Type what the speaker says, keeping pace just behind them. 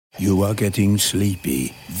You are getting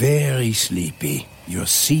sleepy, very sleepy. Your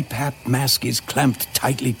CPAP mask is clamped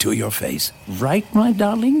tightly to your face. Right, my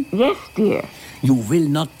darling? Yes, dear. You will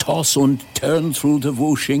not toss and turn through the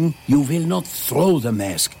whooshing. You will not throw the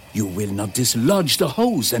mask. You will not dislodge the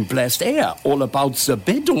hose and blast air all about the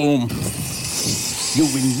bedroom. You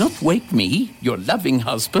will not wake me, your loving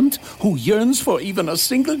husband, who yearns for even a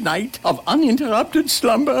single night of uninterrupted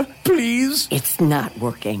slumber, please. It's not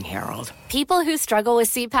working, Harold. People who struggle with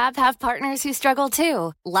CPAP have partners who struggle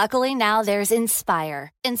too. Luckily, now there's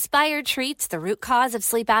Inspire. Inspire treats the root cause of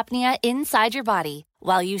sleep apnea inside your body.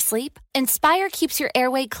 While you sleep, Inspire keeps your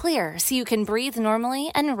airway clear so you can breathe normally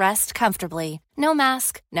and rest comfortably. No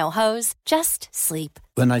mask, no hose, just sleep.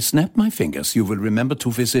 When I snap my fingers, you will remember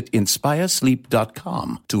to visit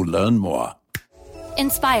inspiresleep.com to learn more.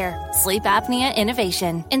 Inspire. Sleep apnea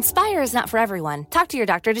innovation. Inspire is not for everyone. Talk to your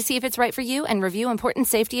doctor to see if it's right for you and review important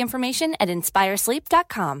safety information at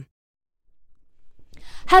inspiresleep.com.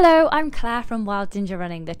 Hello, I'm Claire from Wild Ginger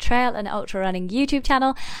Running, the trail and ultra running YouTube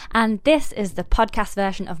channel, and this is the podcast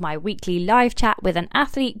version of my weekly live chat with an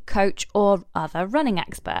athlete, coach, or other running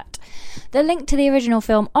expert. The link to the original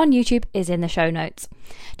film on YouTube is in the show notes.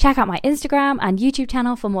 Check out my Instagram and YouTube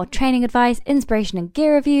channel for more training advice, inspiration and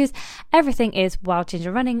gear reviews. Everything is Wild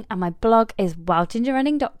Ginger Running, and my blog is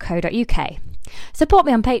wildgingerrunning.co.uk. Support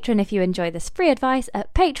me on Patreon if you enjoy this free advice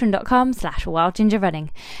at patreon.com/wildgingerrunning.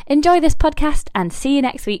 Enjoy this podcast and see you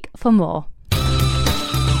next week for more.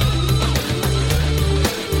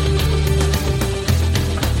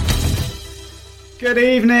 Good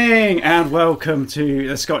evening and welcome to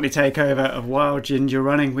the Scotney takeover of Wild Ginger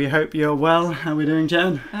Running. We hope you're well. How are we doing,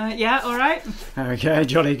 Jen? Yeah, all right. Okay,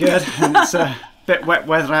 jolly good. And it's a bit wet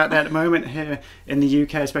weather out there at the moment here in the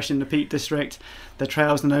UK, especially in the Peak District. The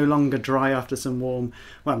trails are no longer dry after some warm,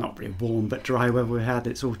 well, not really warm, but dry weather we had.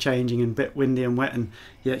 It's all changing and a bit windy and wet. And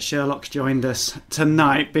yet Sherlock's joined us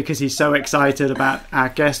tonight because he's so excited about our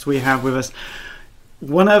guest we have with us.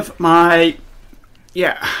 One of my...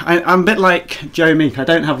 I'm a bit like Joe Meek. I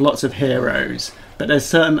don't have lots of heroes, but there's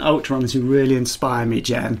certain ultra runners who really inspire me,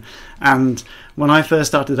 Jen. And when I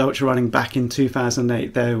first started ultra running back in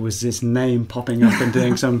 2008, there was this name popping up and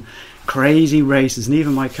doing some crazy races. And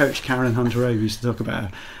even my coach, Karen Hunter-Rowe, used to talk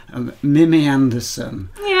about Mimi Anderson.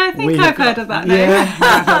 Yeah, I think I've heard of that name. Yeah,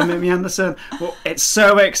 I've heard of Mimi Anderson. Well, it's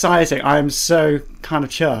so exciting. I'm so kind of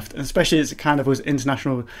chuffed, especially as it kind of was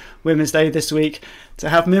International Women's Day this week, to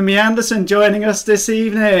have Mimi Anderson joining us this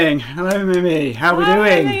evening. Hello, Mimi. How are we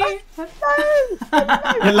doing? Mimi.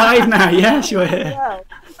 Hello. You're live now. Yes, you're here. Well,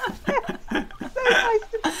 so nice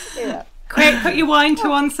to be here. Quick, put your wine to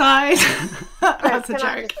one side. That's a Can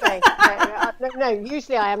I joke. just say, no,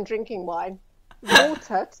 usually I am drinking wine.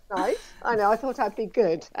 Water tonight. I know, I thought I'd be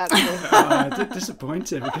good, actually.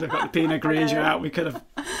 Disappointed. We could have got the Pinot Grigio out. We could have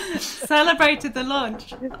Celebrated the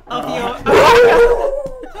launch of your...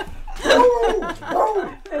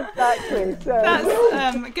 Exactly. So.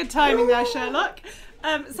 That's good timing there, Sherlock.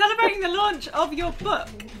 Celebrating the launch of your book,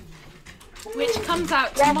 which comes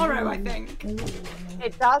out tomorrow, I think.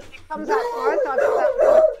 It does. It comes out tomorrow, so I've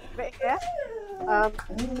got a bit here.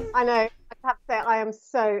 I know. I have to say, I am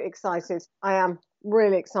so excited. I am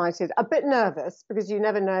really excited. A bit nervous because you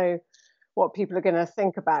never know what people are going to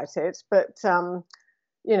think about it. But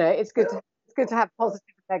it's good to have positive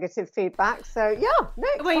and negative feedback. So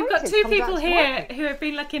Well, you've got two Comes people out here tomorrow. who have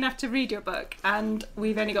been lucky enough to read your book, and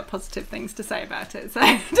we've only got positive things to say about it. So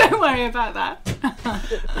don't worry about that.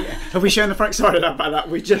 Have we shown the front? Sorry about that.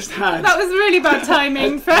 We just had. That was really bad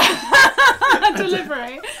timing for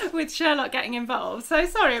delivery with Sherlock getting involved. So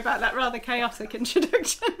sorry about that rather chaotic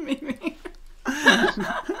introduction, Mimi.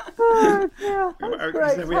 Oh, yeah, that's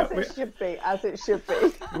great. As it should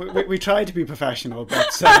be. We tried to be professional, but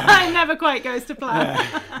It never quite goes to plan.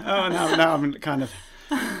 now I'm kind of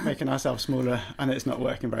making ourselves smaller, and it's not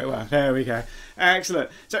working very well. There we go.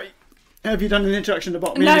 Excellent. So, have you done an introduction to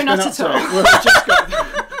what No, Mimi's not been at up all. to? Well, we've just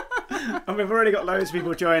got, and we've already got loads of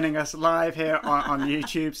people joining us live here on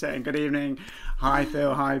YouTube, saying good evening. Hi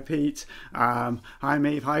Phil. Hi Pete. Hi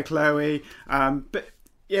Maeve. Hi Chloe. But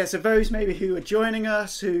yeah, so those maybe who are joining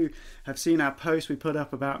us, who have seen our post we put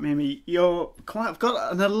up about Mimi, you've got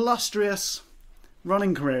an illustrious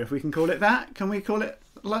running career, if we can call it that. Can we call it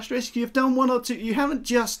illustrious? You've done one or two. You haven't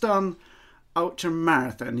just done ultra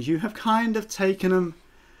marathons. You have kind of taken them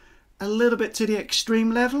a little bit to the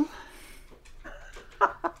extreme level.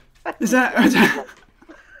 Is that?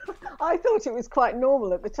 I thought it was quite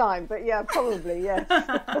normal at the time, but yeah, probably, yes.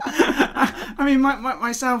 I mean,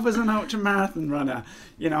 myself as an ultra marathon runner,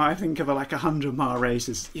 I think of like 100-mile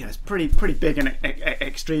races. It's pretty big and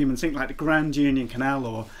extreme, and think like the Grand Union Canal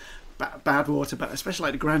or bad water, but especially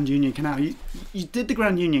like the Grand Union Canal. You did the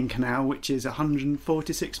Grand Union Canal, which is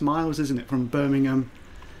 146 miles, isn't it, from Birmingham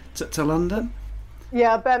to London?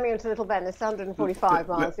 Yeah, Birmingham to Little Venice, 145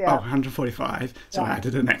 miles, yeah. Oh, 145. So I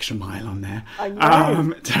added an extra mile on there. I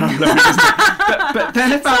know. Terrible, isn't it? But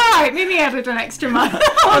then if Right, Mimi added an extra mile.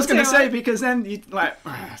 I was going to say, because then you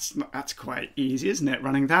that's quite easy, isn't it,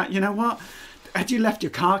 running that? You know what? Had you left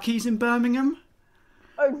your car keys in Birmingham?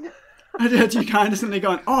 Oh, no. Had you kind of suddenly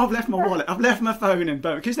gone, oh, I've left my wallet, I've left my phone in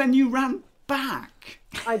Birmingham? Because then you ran back.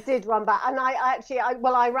 I did run back, and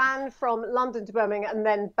I ran from London to Birmingham and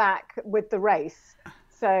then back with the race.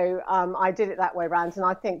 So I did it that way round, and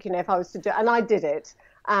I think, if I was to do, and I did it,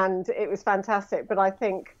 and it was fantastic. But I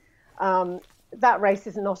think that race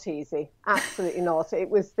is not easy, absolutely not. It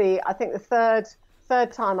was the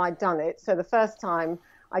third time I'd done it. So the first time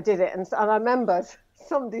I did it, and I remember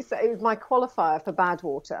somebody said it was my qualifier for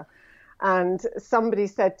Badwater. And somebody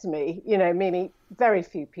said to me, Mimi, very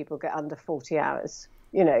few people get under 40 hours,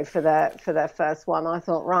 for their first one. I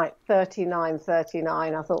thought, right, 39.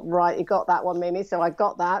 I thought, right, you got that one, Mimi. So I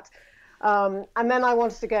got that. And then I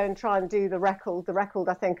wanted to go and try and do the record. The record,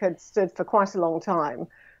 I think, had stood for quite a long time.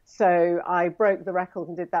 So I broke the record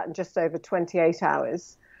and did that in just over 28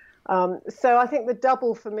 hours. So I think the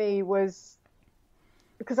double for me was,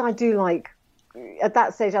 because I do like, at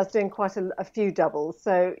that stage, I was doing quite a few doubles.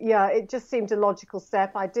 So, yeah, it just seemed a logical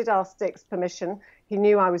step. I did ask Dick's permission. He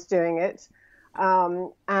knew I was doing it.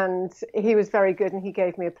 And he was very good, and he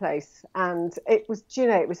gave me a place. And it was,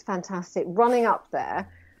 it was fantastic. Running up there,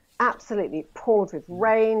 absolutely poured with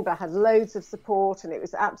rain, but had loads of support, and it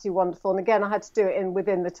was absolutely wonderful. And again, I had to do it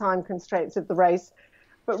within the time constraints of the race.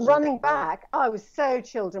 But running back, I was so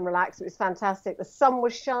chilled and relaxed. It was fantastic. The sun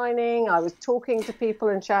was shining. I was talking to people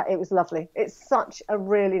and chat. It was lovely. It's such a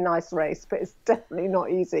really nice race, but it's definitely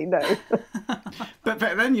not easy, no. But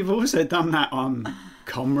then you've also done that on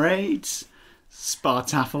Comrades,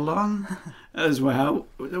 Spartathlon as well.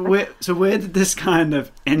 So where did this kind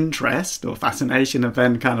of interest or fascination of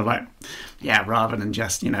then kind of like, rather than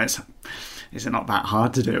just, is it not that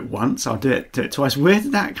hard to do it once? I'll do it twice. Where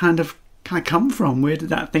did that kind of come from? Where did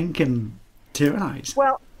that thinking materialise?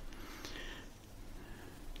 Well,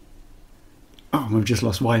 we've just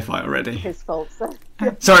lost Wi-Fi already. His fault.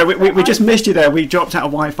 Sorry, we just missed you there. We dropped out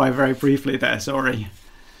of Wi-Fi very briefly there. Sorry.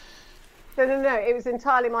 No. It was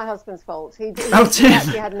entirely my husband's fault. He Tim.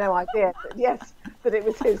 actually had no idea that it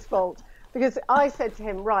was his fault. Because I said to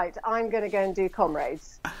him, right, I'm going to go and do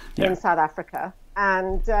Comrades in South Africa.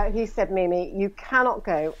 And he said, Mimi, you cannot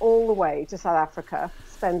go all the way to South Africa,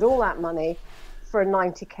 spend all that money for a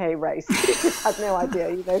 90k race. He just had no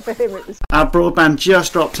idea, for him it was... Our broadband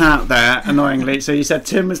just dropped out there, annoyingly. So you said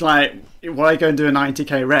Tim was like, why go and do a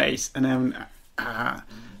 90k race? And then,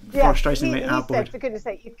 frustratingly, our board... said, for goodness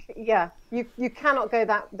sake, you cannot go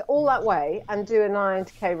all that way and do a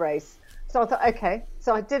 90k race. So I thought, okay.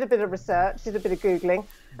 So I did a bit of research, did a bit of Googling,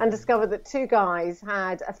 and discovered that two guys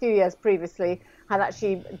had, a few years previously, had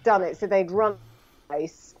actually done it. So they'd run the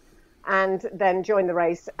race and then joined the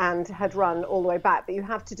race and had run all the way back. But you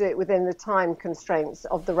have to do it within the time constraints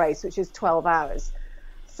of the race, which is 12 hours.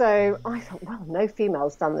 So I thought, well, no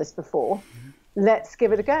female's done this before. Let's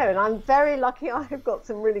give it a go. And I'm very lucky. I've got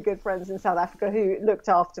some really good friends in South Africa who looked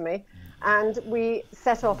after me. And we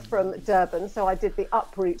set off from Durban. So I did the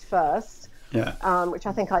up route first. Which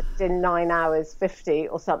I think I did in 9 hours 50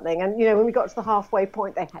 or something. And, when we got to the halfway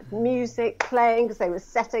point, they had music playing because they were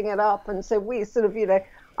setting it up. And so we sort of,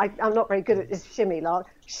 I'm not very good at this shimmied our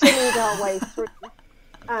way through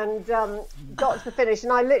and got to the finish.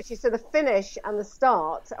 And I literally, so the finish and the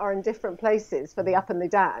start are in different places for the up and the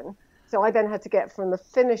down. So I then had to get from the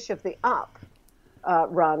finish of the up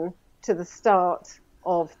run to the start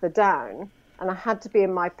of the down. And I had to be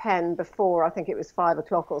in my pen before, I think it was 5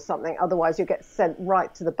 o'clock or something. Otherwise, you get sent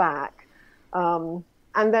right to the back. And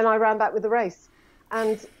then I ran back with the race.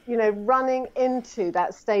 And, running into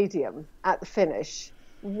that stadium at the finish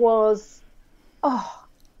was,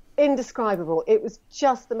 indescribable. It was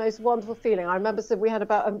just the most wonderful feeling. I remember we had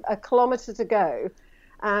about a kilometre to go.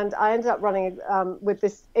 And I ended up running with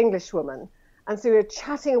this English woman. And so we were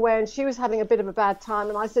chatting away, and she was having a bit of a bad time.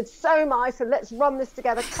 And I said, so am I. So let's run this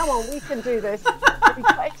together. Come on, we can do this. And we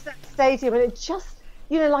got to that stadium, and it just,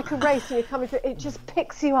 like a race, and you're coming through, it just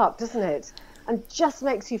picks you up, doesn't it? And just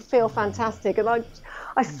makes you feel fantastic. And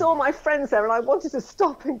I saw my friends there, and I wanted to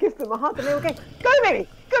stop and give them a hug. And they were going, go, Mimi,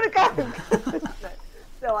 gotta go.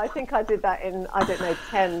 So I think I did that in,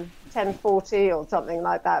 10:40 or something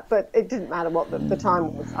like that. But it didn't matter what the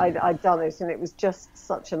time was. I'd done it, and it was just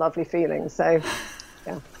such a lovely feeling. So,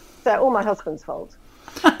 yeah. So all my husband's fault.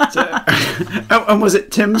 And was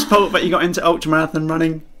it Tim's fault that you got into ultramarathon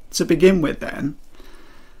running to begin with then?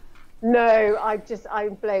 No, I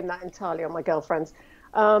blame that entirely on my girlfriends.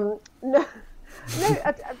 No,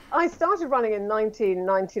 I started running in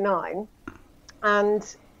 1999,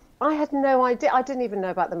 and I had no idea. I didn't even know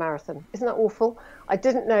about the marathon. Isn't that awful? I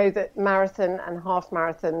didn't know that marathon and half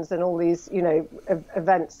marathons and all these,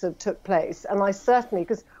 events that took place. And I certainly,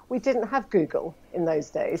 because we didn't have Google in those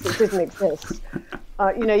days, it didn't exist.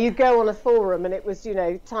 You go on a forum and it was,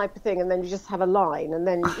 type of thing, and then you just have a line, and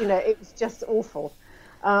then, it was just awful.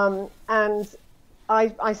 And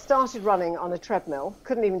I started running on a treadmill,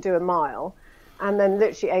 couldn't even do a mile. And then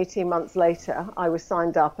literally 18 months later, I was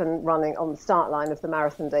signed up and running on the start line of the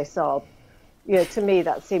Marathon des Sables. To me,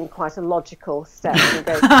 that seemed quite a logical step from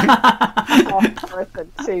going from half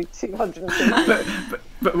marathon to 250.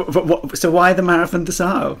 But what, so why the Marathon des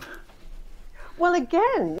Sables? Well,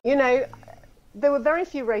 again, there were very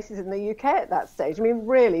few races in the UK at that stage. I mean,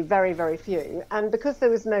 really very, very few. And because there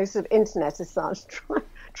was no sort of internet as such,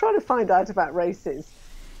 trying to find out about races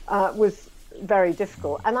was very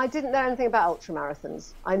difficult. And I didn't know anything about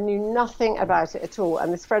ultramarathons. I knew nothing about it at all.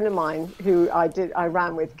 And this friend of mine who I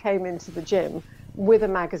ran with came into the gym with a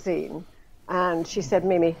magazine, and she said,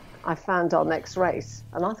 "Mimi, I found our next race."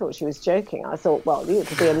 And I thought she was joking. I thought, well, it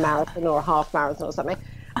could be a marathon or a half marathon or something.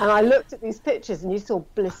 And I looked at these pictures, and you saw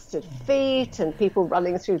blistered feet and people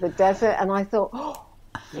running through the desert, and I thought, oh,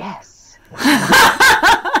 yes.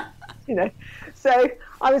 So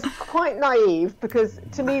I was quite naive, because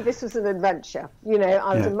to me this was an adventure.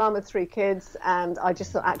 I was a mum of 3 kids, and I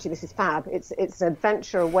just thought, actually, this is fab. It's an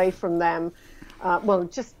adventure away from them.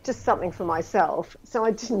 Just something for myself. So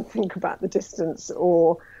I didn't think about the distance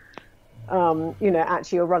or,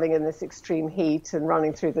 actually you're running in this extreme heat and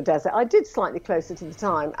running through the desert. I did slightly closer to the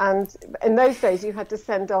time. And in those days you had to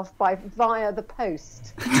send off via the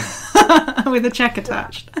post. With a check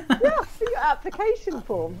attached. Yeah, for your application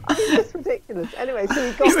form. I mean, it's ridiculous. Anyway, so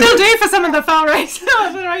we got. You still do for some of the far races,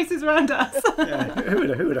 the races around us. Yeah,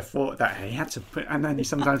 who would have thought that? He had to put, and then you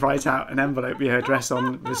sometimes write out an envelope with your address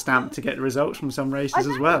on the stamp to get the results from some races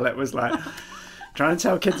as well. It was like trying to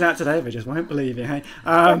tell kids out today, they just won't believe you. Hey,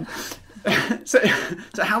 so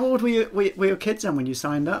how old were your kids then when you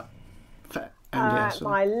signed up for MDS?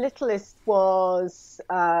 My littlest was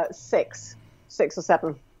 6 or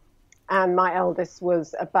 7. And my eldest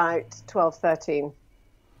was about 12, 13.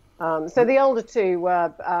 So the older two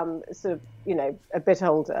were sort of, a bit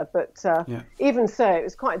older. But even so, it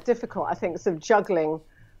was quite difficult, I think, sort of juggling,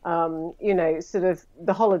 sort of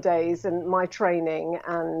the holidays and my training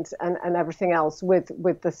and everything else with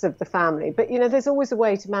the sort of the family. But, there's always a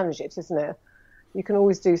way to manage it, isn't there? You can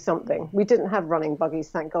always do something. We didn't have running buggies,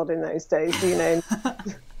 thank God, in those days,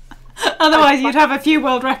 Otherwise, you'd have a few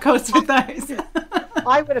world records with those.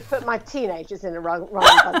 I would have put my teenagers in a running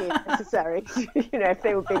buggy if necessary, if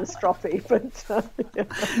they were being stroppy. But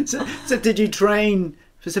so did you train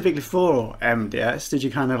specifically for MDS? Did you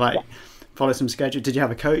kind of follow some schedule? Did you have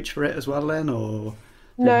a coach for it as well then, or?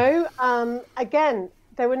 No. Again,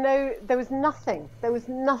 there was nothing. There was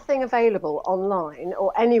nothing available online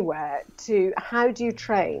or anywhere to how do you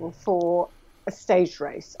train for a stage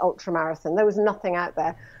race, ultramarathon. There was nothing out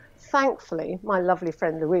there. Thankfully, my lovely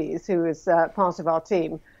friend Louise, who is part of our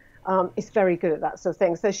team, is very good at that sort of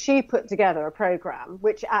thing. So she put together a program,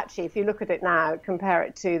 which actually, if you look at it now, compare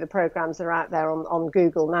it to the programs that are out there on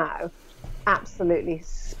Google now, absolutely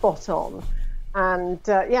spot on. And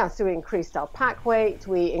so we increased our pack weight,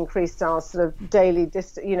 we increased our sort of daily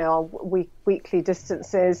distance, our weekly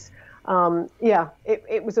distances.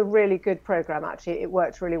 It was a really good program, actually. It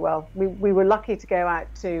worked really well. We were lucky to go out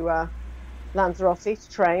to Lanzarote to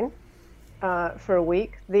train for a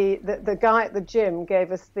week. The guy at the gym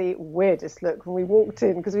gave us the weirdest look when we walked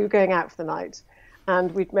in, because we were going out for the night,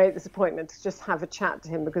 and we'd made this appointment to just have a chat to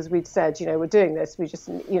him, because we'd said, we're doing this, we just,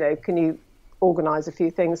 can you organise a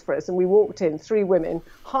few things for us? And we walked in, 3 women,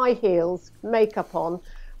 high heels, makeup on,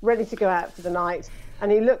 ready to go out for the night,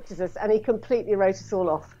 and he looked at us and he completely wrote us all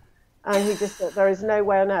off. And he just thought, there is no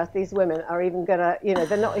way on earth these women are even going to,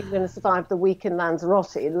 they're not even going to survive the week in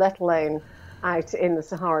Lanzarote, let alone out in the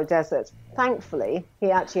Sahara Desert. Thankfully,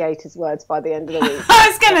 he actually ate his words by the end of the week. I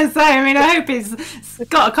was going to say, I hope he's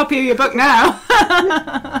got a copy of your book now.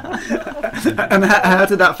 And how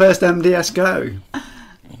did that first MDS go?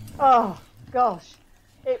 Oh, gosh.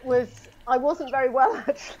 I wasn't very well,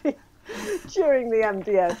 actually, during the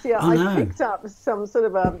MDS. I picked up some sort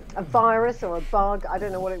of a virus or a bug, I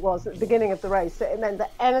don't know what it was, at the beginning of the race. It meant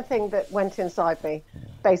that anything that went inside me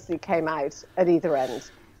basically came out at either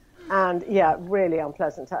end. And yeah, really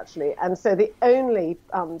unpleasant actually. And so the only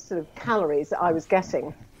sort of calories that I was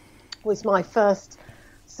getting was my first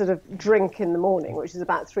sort of drink in the morning, which is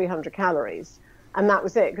about 300 calories. And that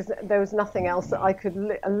was it, because there was nothing else that I could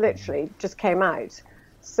literally just came out.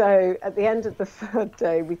 So at the end of the third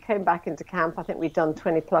day, we came back into camp. I think we'd done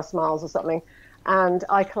 20 plus miles or something, and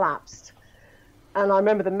I collapsed. And I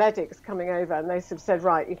remember the medics coming over, and they said,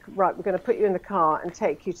 right, we're going to put you in the car and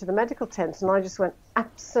take you to the medical tent. And I just went,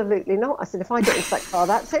 absolutely not. I said, if I get into that car,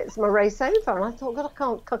 that's it. It's my race over. And I thought,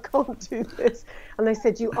 God, I can't do this. And they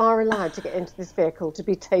said, you are allowed to get into this vehicle to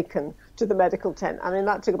be taken to the medical tent. I mean,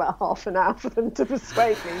 that took about half an hour for them to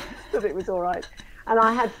persuade me that it was all right. And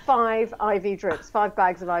I had 5 IV drips, 5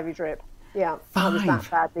 bags of IV drip. Yeah, 5. I was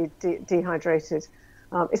that badly dehydrated.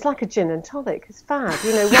 It's like a gin and tonic. It's fad.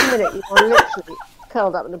 You know, 1 minute you are literally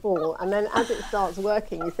curled up in a ball, and then as it starts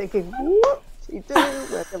working, you're thinking, what do you do?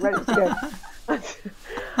 We're ready to go.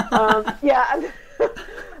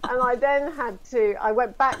 And I then I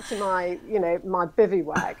went back to my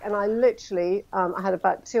bivouac, and I literally, I had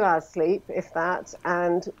about 2 hours sleep, if that,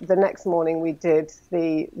 and the next morning we did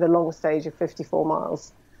the long stage of 54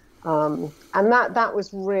 miles. And that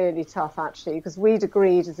was really tough actually, because we'd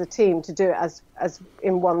agreed as a team to do it as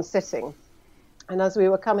in one sitting. And as we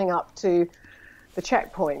were coming up to the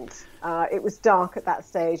checkpoint, it was dark at that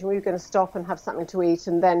stage, and we were going to stop and have something to eat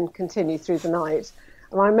and then continue through the night.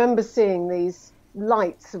 And I remember seeing these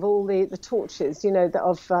lights of all the torches,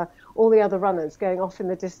 of all the other runners going off in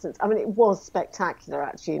the distance. I mean, it was spectacular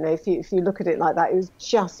actually. If you look at it like that, it was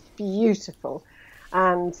just beautiful.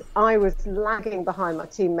 And I was lagging behind my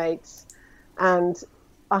teammates, and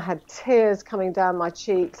I had tears coming down my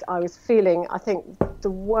cheeks. I was feeling, I think, the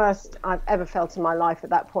worst I've ever felt in my life at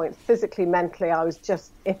that point. Physically, mentally, I was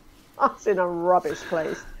in a rubbish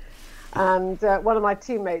place. And one of my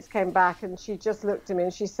teammates came back, and she just looked at me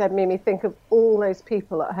and she said, Mimi, think of all those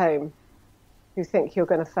people at home who think you're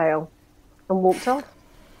going to fail, and walked off.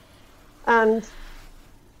 And,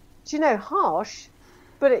 harsh,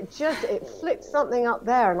 but it flicked something up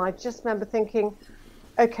there. And I just remember thinking,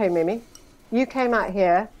 okay, Mimi, you came out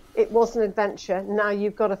here. It was an adventure. Now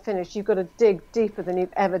you've got to finish. You've got to dig deeper than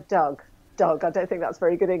you've ever dug. I don't think that's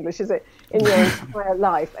very good English, is it? In your entire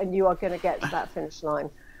life. And you are going to get to that finish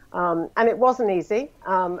line. And it wasn't easy.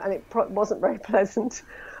 And it wasn't very pleasant.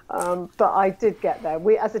 But I did get there.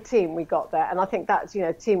 As a team, we got there. And I think that's,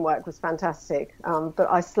 teamwork was fantastic. But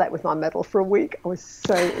I slept with my medal for a week. I was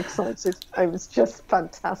so excited. It was just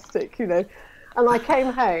fantastic, And I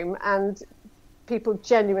came home, and people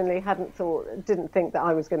genuinely didn't think that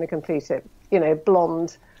I was going to complete it.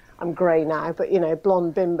 Blonde, I'm grey now, but,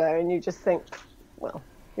 blonde bimbo. And you just think, well,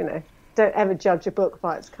 don't ever judge a book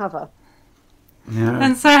by its cover. Yeah.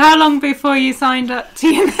 And so how long before you signed up to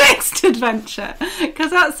your next adventure? Because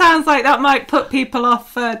that sounds like that might put people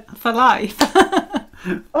off for life.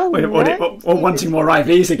 Or wanting more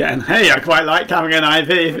IVs again. Hey, I quite like having an IV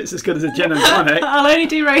if it's as good as a gin and tonic. I'll only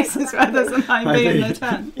do races where there's an IV in the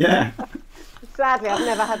tent. Yeah. Sadly, I've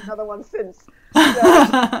never had another one since. So,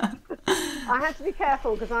 I had to be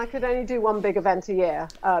careful because I could only do one big event a year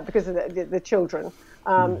because of the children.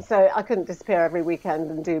 So I couldn't disappear every weekend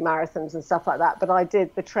and do marathons and stuff like that. But I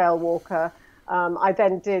did the Trail Walker. I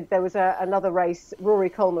then there was another race. Rory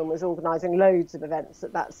Coleman was organising loads of events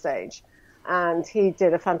at that stage. And he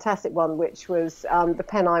did a fantastic one, which was the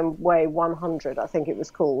Pennine Way 100, I think it was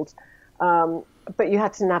called. But you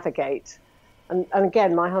had to navigate. And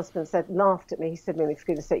again, my husband laughed at me. He said, Mimi, for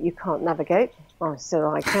goodness sake, you can't navigate. I said,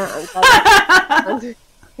 I can't. And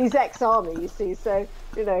he's ex-army, you see, so,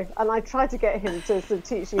 and I tried to get him to sort of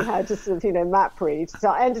teach me how to sort of, map read. So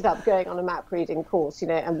I ended up going on a map reading course,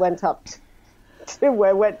 and went up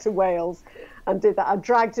went to Wales and did that. I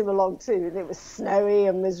dragged him along too, and it was snowy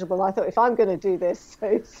and miserable. I thought, if I'm going to do this,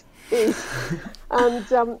 so and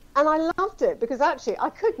I loved it because actually I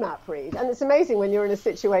could map read. And it's amazing when you're in a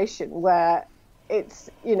situation where it's,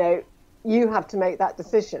 you have to make that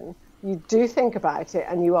decision. You do think about it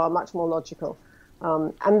and you are much more logical.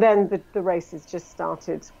 And then the races just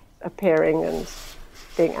started appearing and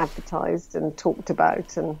being advertised and talked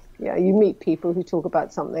about. And you meet people who talk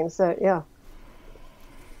about something. So, yeah.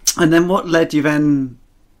 And then what led you then?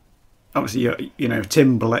 Obviously,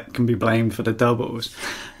 Tim can be blamed for the doubles.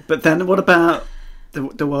 But then what about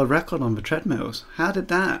the world record on the treadmills? How did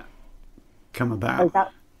that come about? Oh,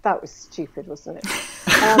 that was stupid, wasn't it? So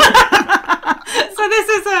this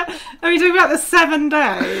is are we talking about the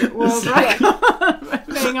 7-day world record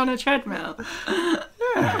being on a treadmill?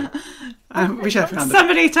 Yeah. Wish I found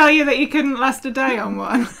Somebody tell you that you couldn't last a day on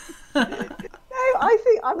one? No, I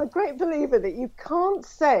I'm a great believer that you can't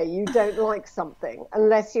say you don't like something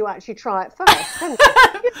unless you actually try it first, can you?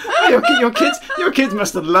 your kids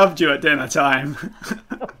must have loved you at dinner time.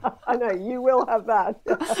 I know, you will have that.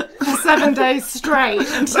 For 7 days straight.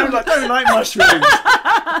 Don't like mushrooms.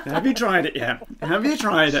 Have you tried it yet? Have you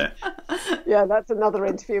tried it? Yeah, that's another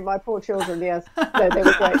interview. My poor children, yes. No, they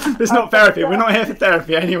were great. It's not therapy. We're not here for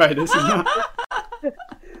therapy anyway. This is not.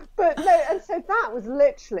 But no, and so that was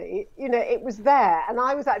literally, it was there. And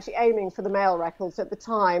I was actually aiming for the male records at the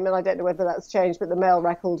time. And I don't know whether that's changed, but the male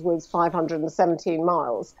record was 517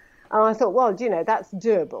 miles. And I thought, well, that's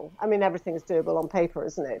doable. I mean, everything's doable on paper,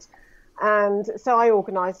 isn't it? And so I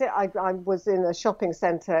organised it. I was in a shopping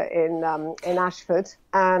centre in Ashford.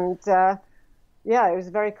 And, it was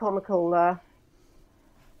a very comical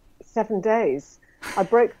 7 days. I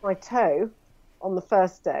broke my toe on the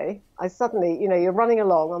first day. I suddenly, you're running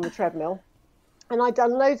along on the treadmill, and I'd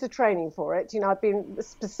done loads of training for it. I'd been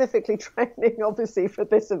specifically training, obviously, for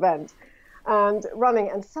this event and running.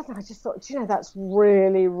 And suddenly I just thought, that's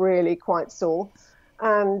really, really quite sore.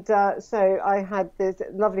 And so I had this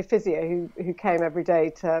lovely physio who came every day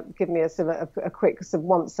to give me a quick sort of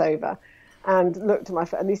once over, and looked at my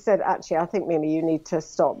foot, and he said, actually, I think, Mimi, you need to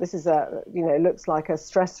stop. This is looks like a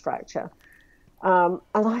stress fracture. And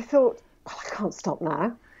I thought, well, I can't stop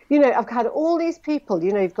now. I've had all these people,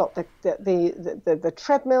 you've got the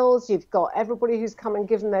treadmills, you've got everybody who's come and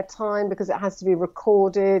given their time because it has to be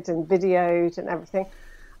recorded and videoed and everything.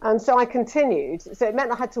 And so I continued. So it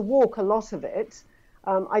meant I had to walk a lot of it.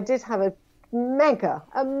 I did have a mega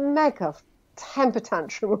temper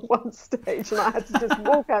tantrum at one stage, and I had to just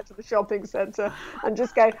walk out to the shopping centre and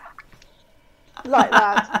just go like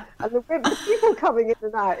that. And the people coming in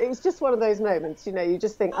and out, it was just one of those moments, you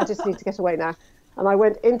just think, I just need to get away now. And I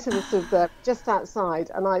went into the sort of just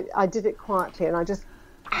outside, and I did it quietly, and I just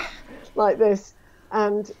like this,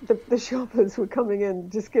 and the shoppers were coming in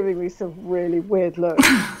just giving me some really weird looks.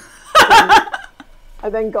 I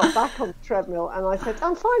then got back on the treadmill, and I said,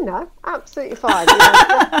 I'm fine now, absolutely fine.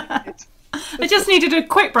 I just needed a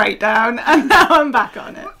quick breakdown, and now I'm back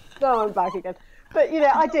on it. Now I'm back again. But,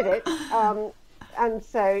 I did it. And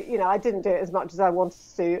so, I didn't do it as much as I wanted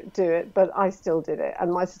to do it, but I still did it.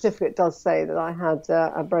 And my certificate does say that I had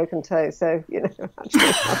a broken toe. So,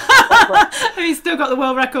 actually. Have you still got the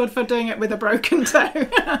world record for doing it with a broken toe?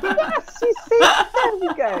 Yes, you see, there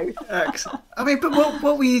we go. Excellent. I mean, but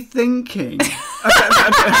what were you thinking?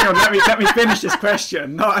 Hang on, let me finish this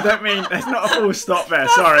question. No, I don't mean, there's not a full stop there,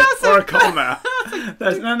 sorry, or a comma.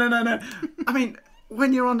 There's, no. I mean,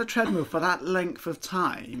 when you're on the treadmill for that length of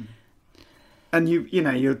time, and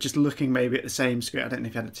you're just looking maybe at the same screen. I don't know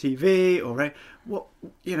if you had a TV or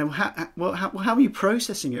how were you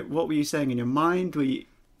processing it? What were you saying in your mind? Were you,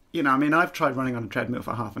 I've tried running on a treadmill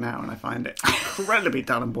for half an hour and I find it incredibly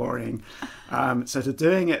dull and boring. So to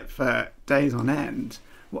doing it for days on end,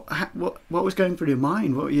 what was going through your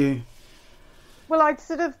mind? What were you? Well,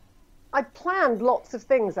 I planned lots of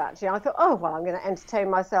things, actually. I thought, I'm going to entertain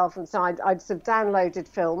myself. And so I'd sort of downloaded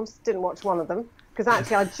films, didn't watch one of them, because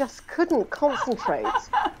actually I just couldn't concentrate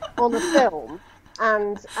on the film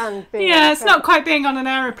and being... Yeah, it's not quite being on an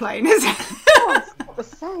aeroplane, is it? It's not the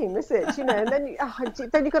same, is it? And then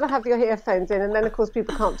you've got to have your earphones in, and then, of course,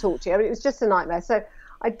 people can't talk to you. I mean, it was just a nightmare. So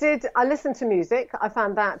I listened to music. I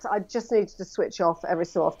found that I just needed to switch off every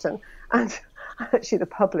so often. And actually the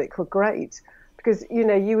public were great. Because,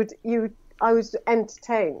 I was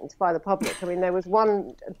entertained by the public. I mean, there was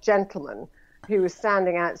one gentleman who was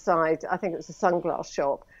standing outside, I think it was a sunglass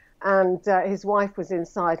shop, and his wife was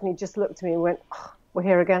inside, and he just looked at me and went, we're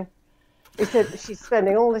here again. He said, she's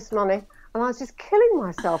spending all this money. And I was just killing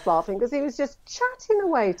myself laughing because he was just chatting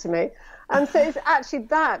away to me. And so it's actually,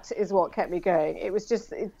 that is what kept me going. It was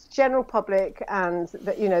just it's general public and,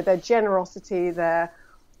 their generosity, their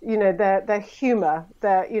humour,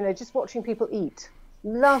 their, just watching people eat.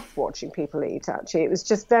 Love watching people eat, actually. It was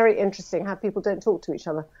just very interesting how people don't talk to each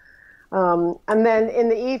other. And then in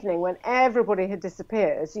the evening, when everybody had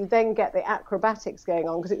disappeared, you then get the acrobatics going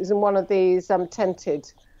on because it was in one of these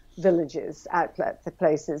tented villages, outlet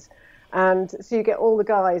places. And so you get all the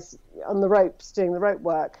guys on the ropes doing the rope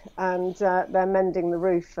work, and they're mending the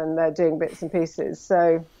roof and they're doing bits and pieces.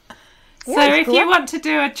 So... Yeah, so if you want to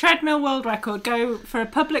do a treadmill world record, go for a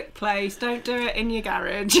public place. Don't do it in your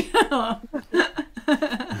garage.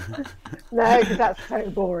 No, because that's so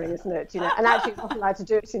boring, isn't it? And actually, you're not allowed to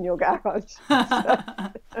do it in your garage. So.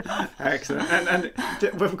 Excellent. And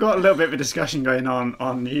we've got a little bit of a discussion going on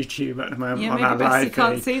YouTube at the moment on our maybe live you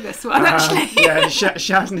can't feed. see this one, actually. Yeah,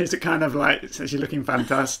 Shazn is kind of like, so she's looking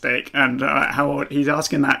fantastic. And how old, he's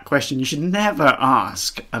asking that question. You should never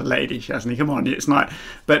ask a lady, Shazn. Come on, it's not.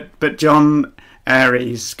 But John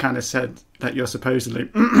Aries kind of said that you're supposedly,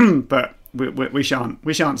 but we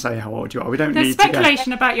shan't say how old you are. We don't There's need to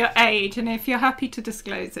speculation about your age, and if you're happy to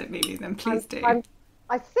disclose it, Mimi, then please do.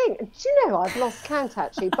 I think, do you know, I've lost count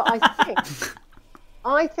actually, but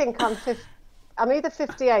I think I'm either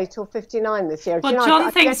 58 or 59 this year. Well,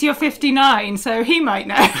 John thinks you're 59, so he might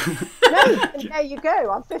know. No, there you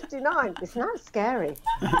go. I'm 59. Isn't that scary?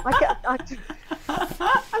 I'm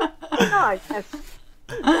 59, yes.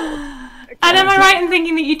 And am I right in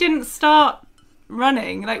thinking that you didn't start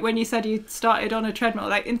running, like when you said you started on a treadmill,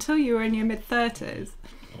 like until you were in your mid-30s?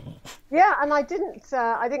 Yeah, and I didn't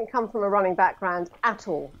come from a running background at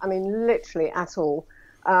all. I mean, literally at all.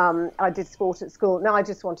 I did sport at school. No, I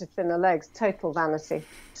just wanted thinner legs. Total vanity.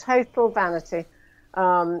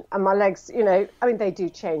 And my legs, you know, I mean, they do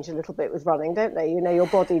change a little bit with running, don't they? You know, your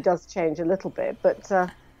body does change a little bit, but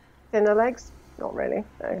thinner legs, not really.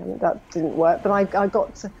 No, that didn't work. But I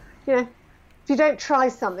got to, you know, if you don't try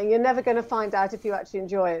something, you're never going to find out if you actually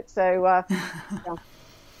enjoy it. So, yeah.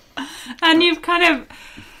 And you've kind of,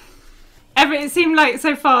 it seemed like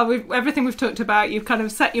so far, everything we've talked about, you've kind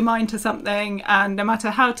of set your mind to something, and no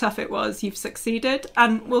matter how tough it was, you've succeeded.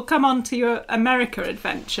 And we'll come on to your America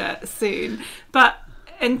adventure soon. But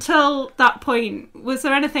until that point, was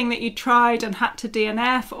there anything that you tried and had to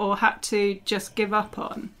DNF or had to just give up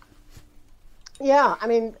on? Yeah, I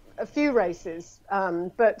mean, a few races,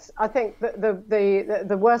 but I think that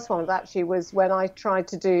the worst one actually was when I tried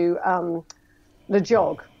to do the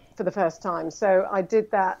jog for the first time. So I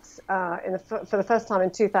did that for the first time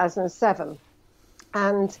in 2007,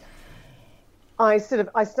 and I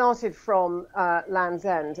started from Land's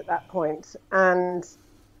End at that point, and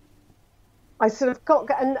I sort of got,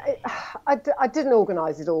 and I didn't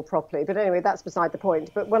organise it all properly, but anyway, that's beside the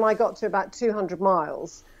point. But when I got to about 200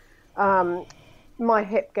 miles, my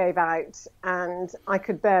hip gave out and I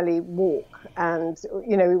could barely walk. And,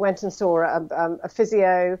 you know, we went and saw a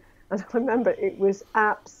physio, and I remember it was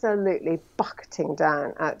absolutely bucketing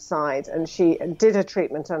down outside. And she did her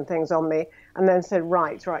treatment and things on me and then said,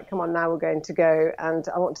 right, come on, now we're going to go, and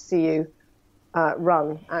I want to see you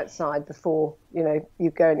run outside before, you know,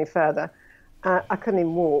 you go any further. I couldn't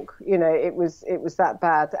even walk, you know, it was that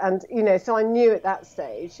bad. And, you know, so I knew at that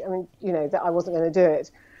stage, I mean, you know, that I wasn't going to do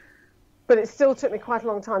it. But it still took me quite a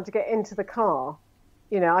long time to get into the car.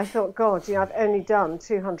 You know, I thought, God, you know, I've only done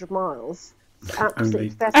 200 miles. It's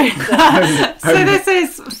absolutely pathetic. So this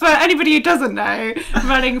is, for anybody who doesn't know,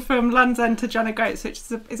 running from Land's End to John O'Groats, which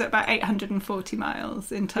is about 840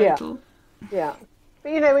 miles in total. Yeah.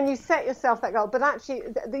 But, you know, when you set yourself that goal, but actually,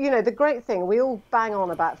 you know, the great thing, we all bang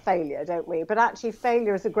on about failure, don't we? But actually,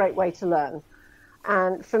 failure is a great way to learn.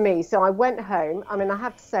 And for me, so I went home. I mean, I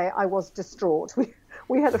have to say, I was distraught.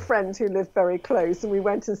 We had a friend who lived very close, and we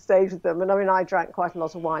went and stayed with them. And I mean, I drank quite a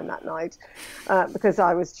lot of wine that night because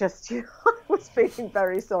I was just, you know, I was feeling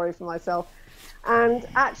very sorry for myself. And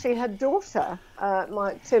actually, her daughter,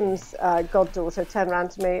 Tim's goddaughter, turned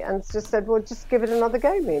around to me and just said, well, just give it another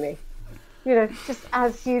go, Mimi. You know, just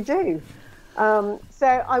as you do.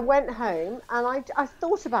 So I went home and I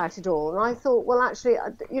thought about it all, and I thought, well, actually,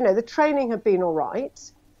 you know, the training had been all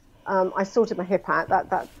right. I sorted my hip out.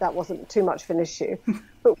 That wasn't too much of an issue.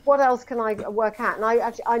 But what else can I work out? And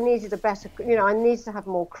I needed a better, you know, I needed to have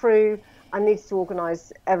more crew. I needed to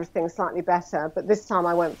organise everything slightly better. But this time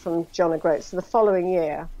I went from John O'Groats. So the following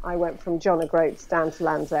year, I went from John O'Groats down to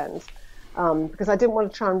Land's End because I didn't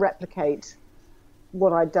want to try and replicate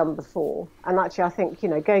what I'd done before. And actually, I think, you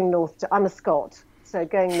know, going north to, I'm a Scot, so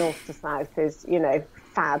going north to south is, you know,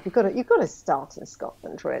 fab. You've got to start in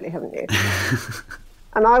Scotland, really, haven't you?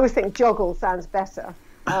 And I always think joggle sounds better.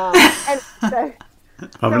 Le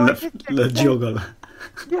joggle.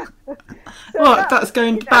 Yeah. So what? That's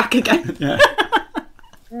going back again. Yeah.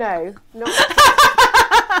 No, not.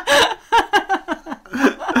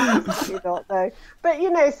 Not though. But you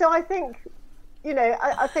know, so I think, you know,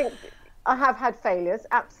 I think I have had failures,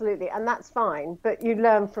 absolutely, and that's fine. But you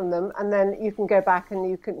learn from them, and then you can go back and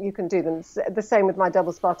you can do them. The same with my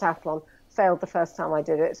double Spartathlon. Failed the first time I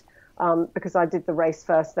did it because I did the race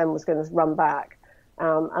first, then was going to run back,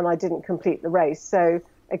 and I didn't complete the race. So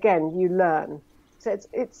again, you learn. So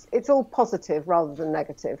it's all positive rather than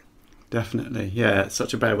negative. Definitely, yeah. It's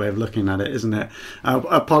such a bad way of looking at it, isn't it?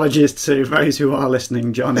 Apologies to those who are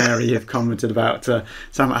listening. John Airy have commented about sound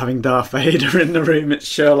like having Darth Vader in the room. It's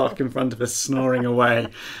Sherlock in front of us snoring away,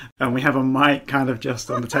 and we have a mic kind of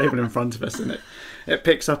just on the table in front of us, and it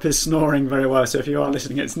picks up his snoring very well. So if you are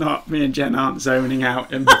listening, it's not me and Jen aren't zoning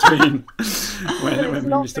out in between when we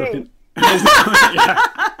were talking.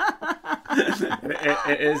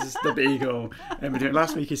 It is the beagle in between.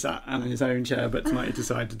 Last week he sat on his own chair, but tonight he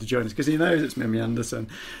decided to join us because he knows it's Mimi Anderson.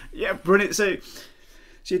 Yeah, brilliant. So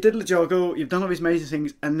you did the joggle, you've done all these amazing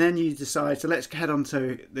things, and then you decide, so let's head on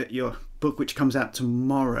to your book, which comes out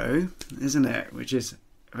tomorrow, isn't it? Which is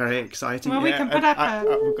very exciting. Well, we can put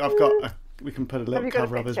up we can put a little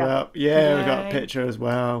cover up as well. Yeah, we've got a picture as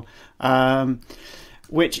well.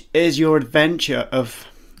 Which is your adventure of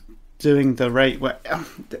doing the race. Well,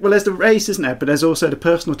 there's the race, isn't there? But there's also the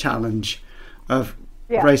personal challenge of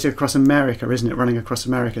racing across America, isn't it? Running across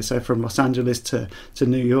America. So from Los Angeles to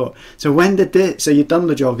New York. So when did this? So you've done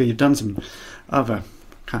the jogger, you've done some other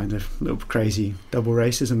kind of little crazy double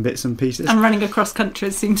races and bits and pieces. And running across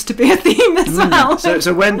countries seems to be a theme as well.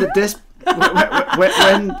 So when did this?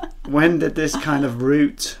 when did this kind of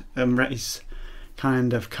route and race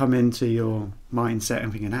kind of come into your mindset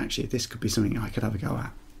and thinking, actually, this could be something I could have a go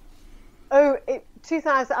at? Oh,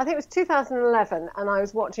 2000. I think it was 2011, and I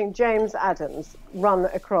was watching James Adams run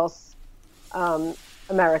across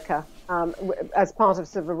America as part of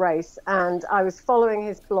sort of a race, and I was following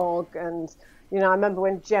his blog. And I remember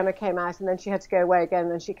when Gemma came out, and then she had to go away again,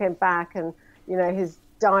 and then she came back, and his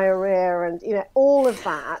diarrhea, and all of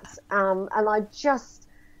that.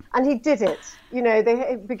 And he did it.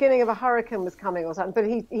 The beginning of a hurricane was coming or something, but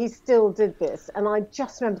he still did this. And I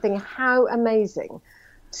just remember thinking, how amazing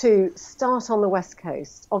to start on the west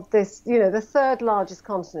coast of this, the third largest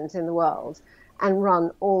continent in the world, and run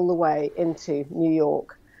all the way into New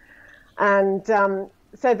York. And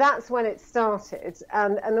so that's when it started.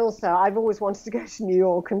 And also, I've always wanted to go to New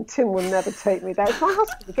York, and Tim will never take me there. It's my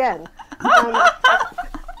husband again.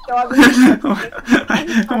 So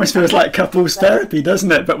it almost feels like couples therapy,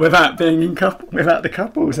 doesn't it? But without being without the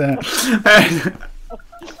couples there.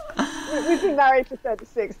 We've been married for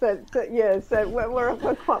 36 years, so we're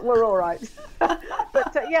all right.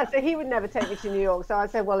 But so he would never take me to New York. So I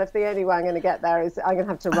said, well, if the only way I'm going to get there is I'm going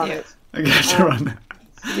to have to run it. I'm going to have to run it.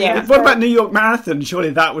 Yeah. What about New York Marathon? Surely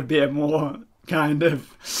that would be a more kind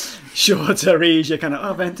of shorter, easier kind of.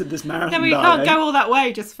 I've entered this marathon. No, we can't go all that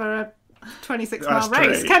way just for a 26-mile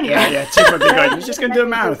race, can you? Yeah. Tim would be going, you're just going to do a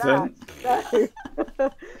marathon.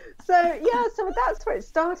 So that's where it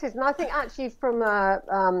started, and I think actually from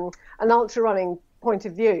an ultra running point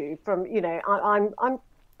of view, from I'm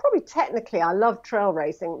probably technically I love trail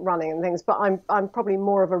racing, running and things, but I'm probably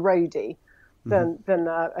more of a roadie than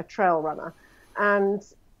a trail runner, and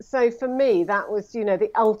so for me that was the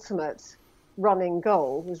ultimate running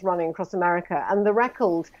goal was running across America, and the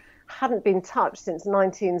record hadn't been touched since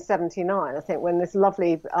 1979, I think, when this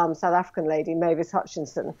lovely South African lady, Mavis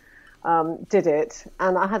Hutchinson, did it.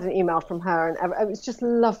 And I had an email from her, and it was just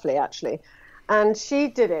lovely, actually. And she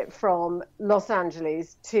did it from Los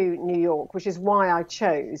Angeles to New York, which is why I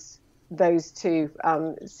chose those two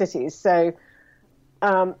cities. So,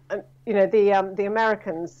 the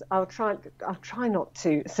Americans, I'll try not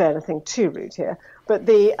to say anything too rude here, but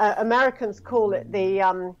the Americans call it the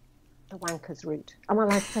wanker's route. Am I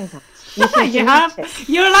allowed to say that?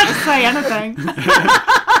 You're allowed to say anything.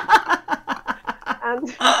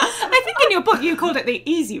 And I think in your book you called it the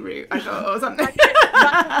easy route, I thought, or something.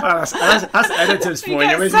 That's editors for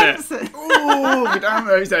you, isn't it? Ooh, damn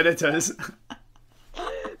those editors.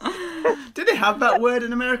 Did they have that word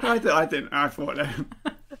in America? I didn't. I thought no.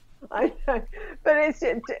 I know, but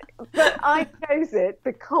I chose it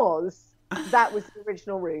because that was the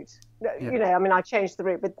original route. I changed the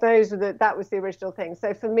route, but that was the original thing.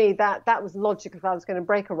 So for me, that was logical. If I was going to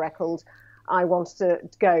break a record, I wanted to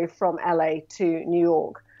go from LA to New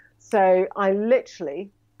York. So I literally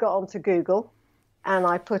got onto Google and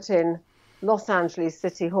I put in Los Angeles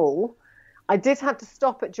City Hall. I did have to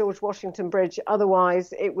stop at George Washington Bridge,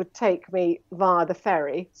 otherwise it would take me via the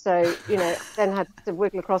ferry. So, then had to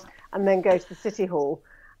wiggle across and then go to the City Hall.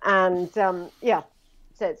 And so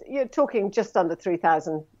you're talking just under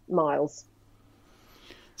 3,000 miles.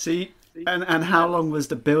 See, and how long was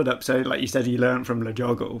the build-up? So, like you said, you learned from Le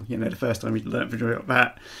Joggle, the first time you learned from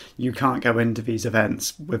that you can't go into these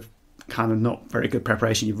events with kind of not very good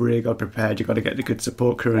preparation. You've really got prepared. You've got to get the good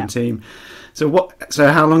support crew and team. So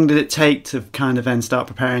how long did it take to kind of then start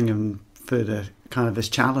preparing for the kind of this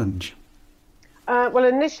challenge? Well,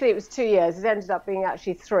 initially it was 2 years. It ended up being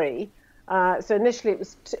actually 3. So initially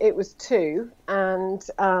it was 2, and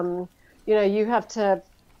you have to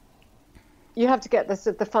get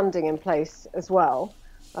the funding in place as well,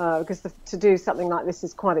 because to do something like this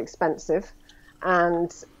is quite expensive.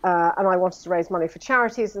 And I wanted to raise money for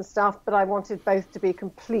charities and stuff, but I wanted both to be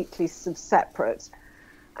completely separate.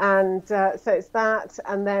 And so it's that,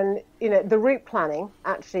 and then the route planning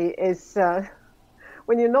actually is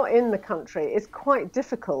when you're not in the country, it's quite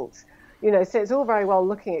difficult. So it's all very well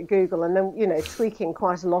looking at Google and then tweaking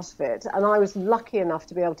quite a lot of it. And I was lucky enough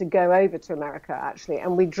to be able to go over to America actually,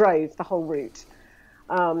 and we drove the whole route.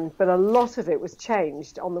 But a lot of it was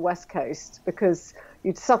changed on the West Coast because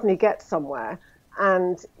you'd suddenly get somewhere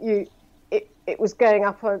and it was going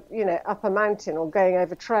up a mountain or going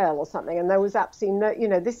over trail or something, and there was absolutely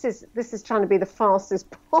no, this is trying to be the fastest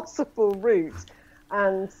possible route,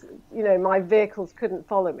 and my vehicles couldn't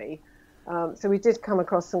follow me, so we did come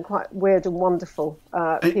across some quite weird and wonderful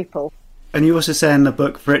people. And you also say in the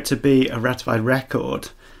book, for it to be a ratified record,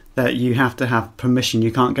 that you have to have permission.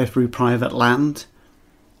 You can't go through private land.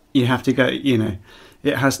 You have to go,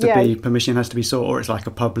 it has to be, permission has to be sought, or it's like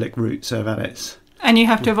a public route, so that it's... And you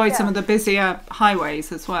have to avoid some of the busier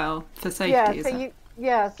highways as well for safety. So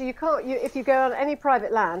you can't. If you go on any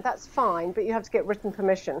private land, that's fine, but you have to get written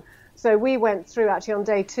permission. So we went through actually on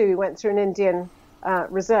day 2. We went through an Indian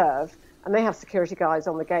reserve, and they have security guys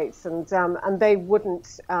on the gates, and they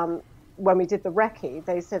wouldn't. When we did the recce,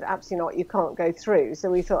 they said absolutely not. You can't go through.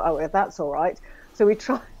 So we thought, oh, well, that's all right. So we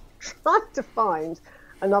tried to find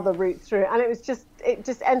another route through, and it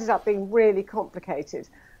just ended up being really complicated.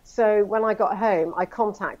 So when I got home, I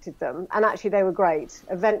contacted them, and actually they were great.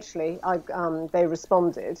 Eventually, they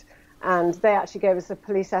responded, and they actually gave us a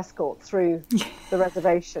police escort through the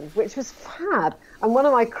reservation, which was fab. And one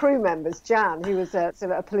of my crew members, Jan, who was a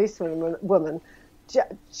policewoman,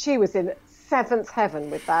 she was in seventh heaven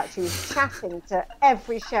with that. She was chatting to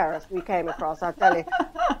every sheriff we came across, I tell you.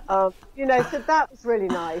 So that was really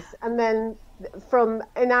nice. And then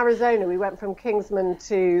in Arizona, we went from Kingsman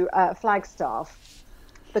to Flagstaff.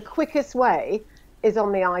 The quickest way is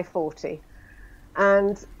on the I-40.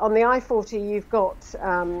 And on the I-40, you've got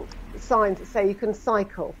signs that say you can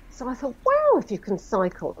cycle. So I thought, well, if you can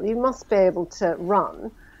cycle, you must be able to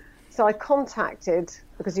run. So I contacted,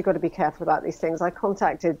 because you've got to be careful about these things, I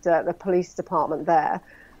contacted the police department there.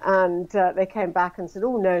 And they came back and said,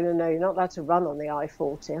 oh, no, you're not allowed to run on the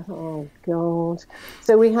I-40. I thought, oh, God.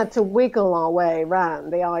 So we had to wiggle our way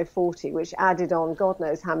around the I-40, which added on God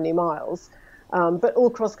knows how many miles. But all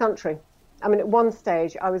cross country. I mean, at one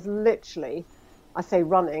stage, I was literally, I say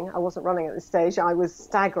running, I wasn't running at this stage, I was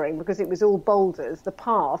staggering because it was all boulders. The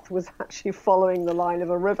path was actually following the line of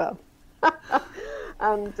a river.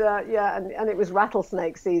 And it was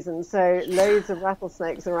rattlesnake season, so loads of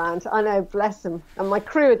rattlesnakes around. I know, bless them. And my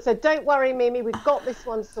crew had said, don't worry, Mimi, we've got this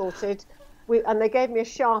one sorted. And they gave me a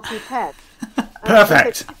Sharpie pen.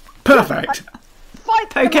 Perfect.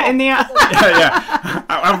 Poke it in the eye. Yeah.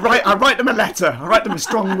 I write them a letter. I write them a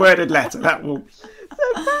strong-worded letter. That will... So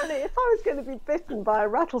apparently, if I was going to be bitten by a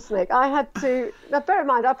rattlesnake, I had to... Now, bear in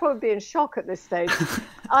mind, I'd probably be in shock at this stage.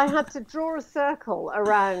 I had to draw a circle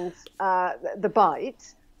around the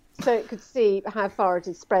bite so it could see how far it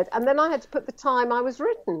had spread. And then I had to put the time I was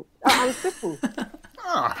bitten.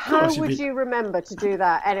 How would you remember to do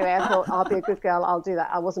that? Anyway, I thought, I'll be a good girl, I'll do that.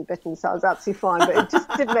 I wasn't bitten, so I was absolutely fine. But it just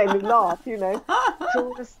did make me laugh,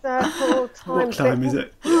 Draw a circle, What time is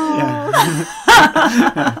it? Yeah.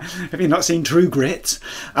 Have you not seen True Grit?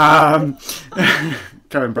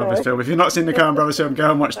 Coen Brothers film. If you've not seen the Coen Brothers film,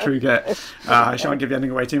 go and watch True Grit. I shan't give you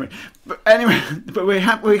anything away too much. But anyway,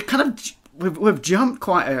 we've jumped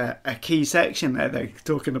quite a key section there, though,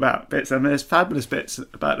 talking about bits. I mean, there's fabulous bits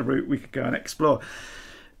about the route we could go and explore.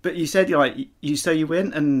 But you said you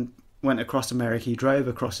went across America, you drove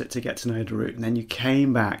across it to get to know the route, and then you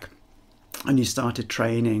came back and you started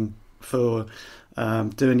training for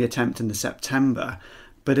doing the attempt in the September.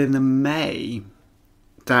 But in the May,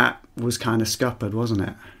 that was kind of scuppered, wasn't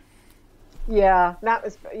it? Yeah, that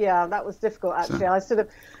was difficult actually. So,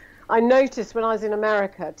 I noticed when I was in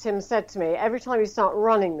America, Tim said to me, every time you start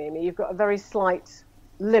running, Mimi, you've got a very slight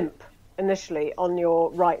limp initially on your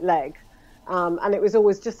right leg. And it was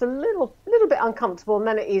always just a little bit uncomfortable, and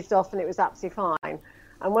then it eased off and it was absolutely fine.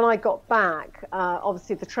 And when I got back,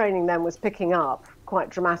 obviously the training then was picking up quite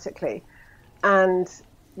dramatically. And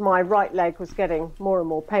my right leg was getting more and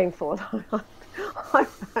more painful. I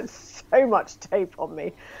had so much tape on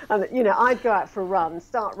me. And, I'd go out for a run,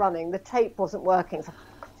 start running, the tape wasn't working. So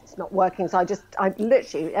it's not working, so I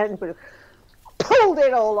literally pulled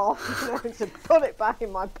it all off, to put it back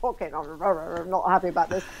in my pocket. I'm not happy about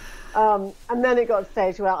this. And then it got to a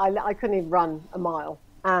stage where I couldn't even run a mile.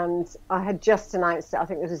 And I had just announced it, I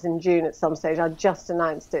think this was in June at some stage, I just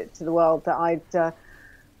announced it to the world that I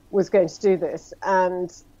was going to do this.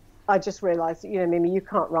 And I just realised that, you know, Mimi, you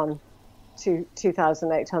can't run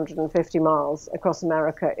 2,850 miles across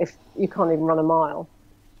America if you can't even run a mile.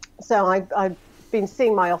 So I've been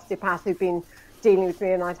seeing my osteopath who'd been dealing with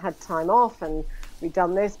me, and I'd had time off and we'd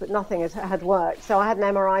done this, but nothing had worked. So I had an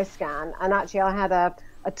MRI scan, and actually I had a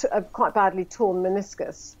quite badly torn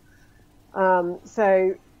meniscus.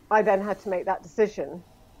 So I then had to make that decision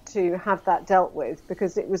to have that dealt with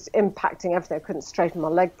because it was impacting everything. I couldn't straighten my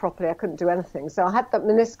leg properly. I couldn't do anything. So I had that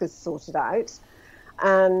meniscus sorted out,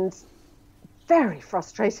 and very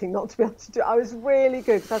frustrating not to be able to do it. I was really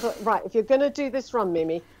good because I thought, right, if you're going to do this run,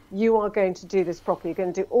 Mimi, you are going to do this properly. You're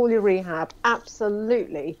going to do all your rehab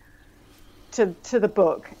absolutely to the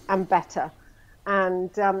book and better.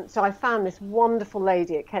 And so I found this wonderful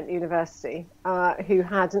lady at Kent University who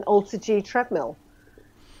had an AlterG treadmill.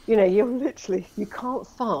 You know, you can't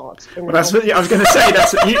fart. Well, that's what I was going to say.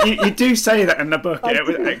 That's you do say that in the book.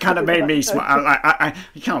 It kind of made me smile. Like,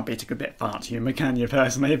 you can't beat a good bit fart humour, can you,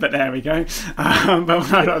 personally? But there we go.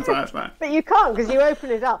 But you can't because you open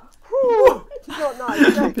it up. Whew, it's not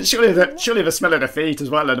nice. But surely the smell of the feet as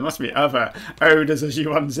well. And there must be other odours as you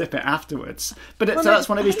unzip it afterwards. But that's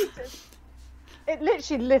one of these. It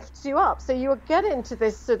literally lifts you up, so you get into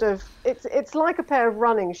this sort of it's like a pair of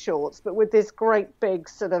running shorts, but with this great big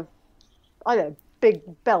sort of big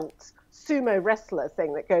belt sumo wrestler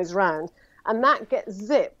thing that goes round, and that gets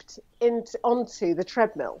zipped onto the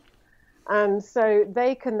treadmill, and so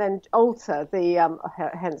they can then alter the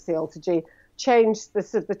hence the AlterG, change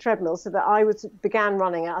the treadmill so that I began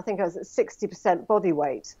running at, I think I was at 60% body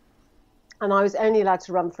weight, and I was only allowed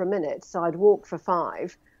to run for a minute, so I'd walk for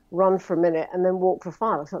 5. Run for a minute and then walk for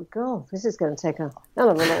 5. I thought, God, this is going to take a hell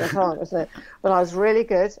of a long time, isn't it? But I was really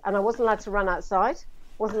good, and I wasn't allowed to run outside,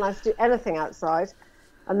 wasn't allowed to do anything outside.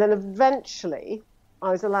 And then eventually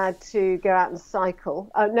I was allowed to go out and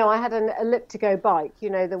cycle. No, I had an elliptigo bike, you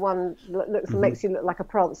know, the one that makes you look like a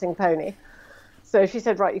prancing pony. So she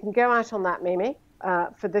said, right, you can go out on that, Mimi,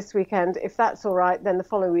 for this weekend. If that's all right, then the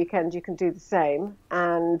following weekend you can do the same.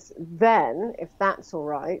 And then, if that's all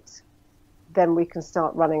right, then we can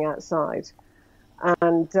start running outside.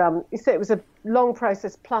 And so it was a long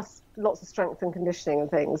process, plus lots of strength and conditioning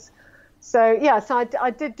and things. So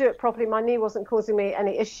I did do it properly. My knee wasn't causing me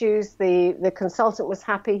any issues. The consultant was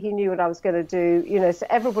happy. He knew what I was going to do. You know, so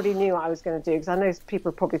everybody knew what I was going to do, because I know people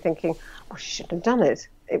are probably thinking, oh, she shouldn't have done it.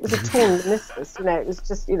 It was a torn meniscus, you know, it was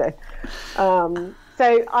just, you know.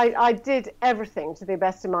 So I did everything to the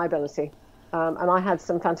best of my ability. And I had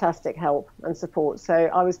some fantastic help and support. So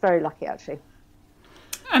I was very lucky, actually.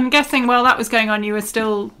 I'm guessing while that was going on, you were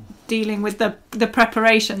still dealing with the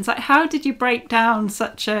preparations. Like, how did you break down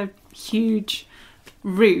such a huge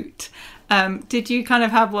route? Did you kind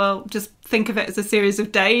of have, just think of it as a series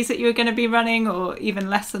of days that you were going to be running, or even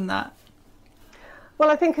less than that? Well,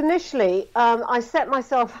 I think initially I set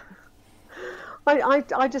myself...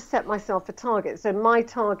 I just set myself a target. So my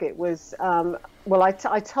target was,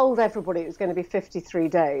 I told everybody it was going to be 53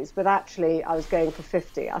 days, but actually I was going for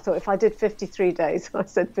 50. I thought if I did 53 days, I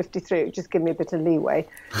said 53, it would just give me a bit of leeway.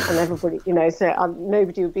 And everybody, you know, so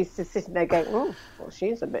nobody would be sitting there going, oh, well,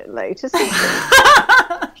 she's a bit late, isn't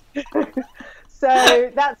she?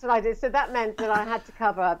 So that's what I did. So that meant that I had to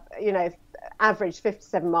cover, you know, average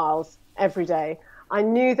 57 miles every day. I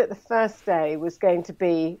knew that the first day was going to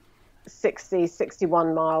be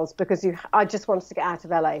 61 miles because I just wanted to get out of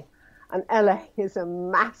LA, and LA is a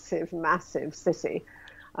massive city,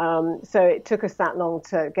 so it took us that long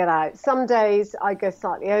to get out. Some days I go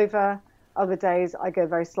slightly over, other days I go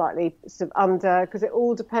very slightly sort of under, because it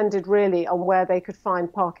all depended really on where they could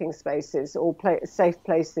find parking spaces or safe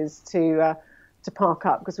places to park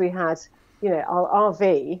up, because we had, you know, our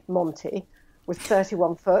RV Monty was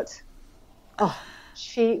 31 foot. Oh,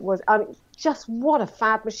 she was, I mean, just what a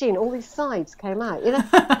fab machine. All these sides came out, you know.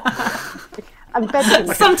 And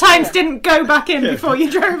sometimes didn't go back in before you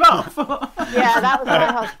drove off. Yeah, that was my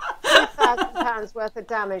husband. £2,000 worth of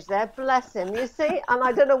damage there. Bless him, you see. And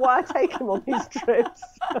I don't know why I take him on these trips.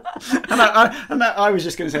 I was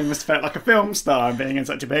just going to say, it must have felt like a film star being in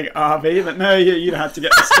such a big RV, but no, you had to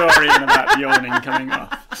get the story in about the awning coming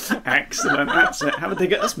off. Excellent, that's it. How would they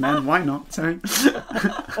get us men? Why not? So.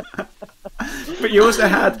 But you also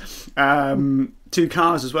had 2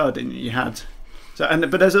 cars as well, didn't you? You had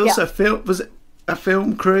but there's also a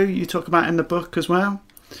film crew you talk about in the book as well,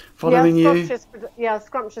 following you.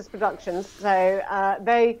 Scrumptious Productions. So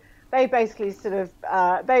they basically sort of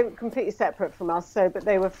they were completely separate from us. But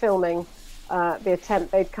they were filming the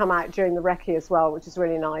attempt. They'd come out during the recce as well, which is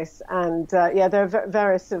really nice. And there are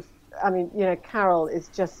various sort of, I mean, you know, Carol is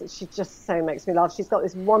she just so makes me laugh. She's got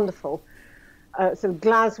this wonderful sort of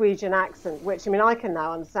Glaswegian accent, which, I mean, I can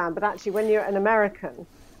now understand, but actually when you're an American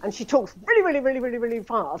and she talks really, really, really, really, really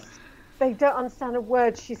fast, they don't understand a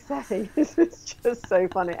word she's saying. It's just so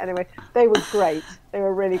funny. Anyway, they were great. They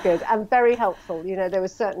were really good and very helpful. You know, there were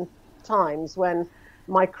certain times when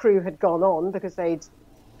my crew had gone on because they'd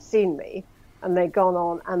seen me, and they'd gone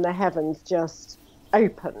on and the heavens just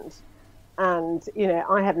opened. And, you know,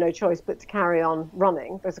 I had no choice but to carry on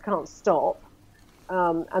running because I can't stop.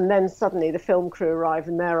 And then suddenly the film crew arrived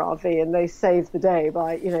in their RV and they saved the day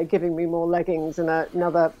by, you know, giving me more leggings and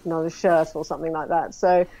another shirt or something like that.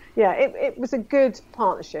 So, yeah, it was a good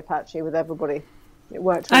partnership, actually, with everybody. It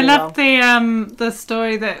worked really well. I love the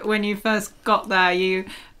story that when you first got there, you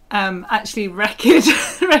actually wrecked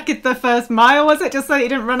the first mile, was it? Just so you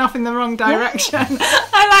didn't run off in the wrong direction.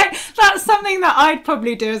 Yeah. That's something that I'd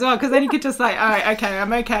probably do as well, because then you could just all right, okay,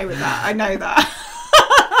 I'm okay with that. I know that.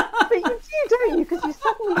 But you do, don't you? Because you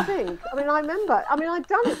suddenly think, I'd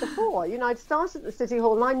done it before. You know, I'd started at the City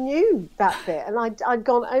Hall and I knew that bit and I'd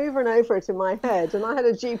gone over and over it in my head and I had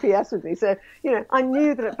a GPS with me. So, you know, I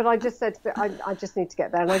knew that, but I just said, I just need to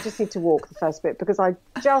get there and I just need to walk the first bit because I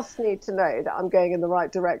just need to know that I'm going in the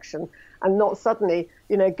right direction and not suddenly,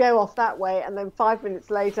 you know, go off that way and then 5 minutes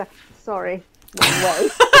later, sorry, wrong way.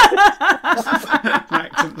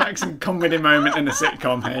 Maxim comedy moment in a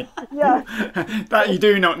sitcom, hey? Yeah. That you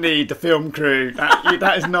do not need the film crew.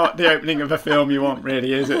 That is not the opening of a film you want,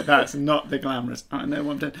 really, is it? That's not the glamorous. I know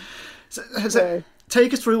one did. So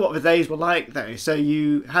take us through what the days were like, though. So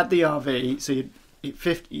you had the RV, so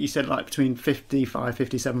you said like between 55,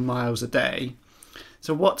 57 miles a day.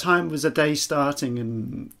 So what time was the day starting?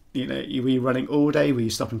 And, you know, were you running all day? Were you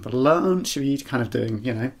stopping for lunch? Were you kind of doing,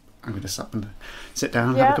 you know, I'm going to stop and sit down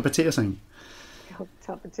and have a cup of tea or something?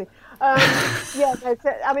 Cup of tea.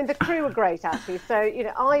 The crew were great, actually. So, you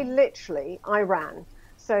know, I ran.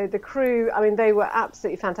 So the crew, I mean, they were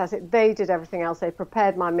absolutely fantastic. They did everything else. They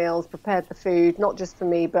prepared my meals, prepared the food, not just for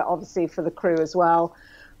me, but obviously for the crew as well.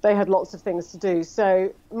 They had lots of things to do.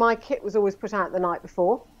 So my kit was always put out the night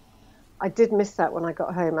before. I did miss that when I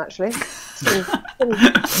got home, actually. Feels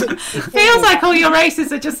like all your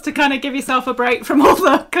races are just to kind of give yourself a break from all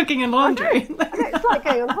the cooking and laundry. It's like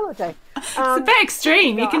going on holiday. It's a bit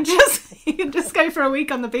extreme. You can just go for a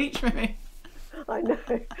week on the beach with me. I know,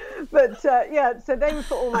 but so they would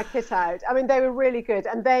put all my kit out. I mean, they were really good,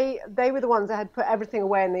 and they were the ones that had put everything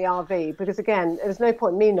away in the RV because, again, there's no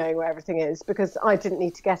point in me knowing where everything is because I didn't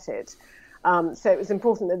need to get it. So it was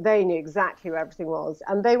important that they knew exactly where everything was,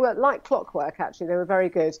 and they were like clockwork. Actually, they were very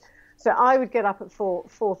good. So I would get up at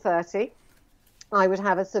 4:30. I would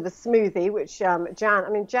have a sort of smoothie, which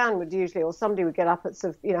Jan would usually, or somebody would get up at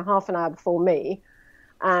sort of, you know, half an hour before me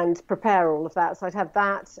and prepare all of that. So I'd have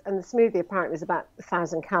that, and the smoothie apparently is about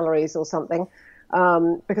 1,000 calories or something,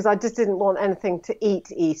 because I just didn't want anything to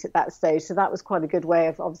eat at that stage. So that was quite a good way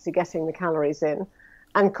of obviously getting the calories in,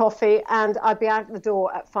 and coffee. And I'd be out the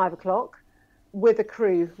door at 5 o'clock with a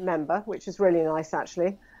crew member, which was really nice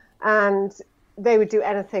actually, and they would do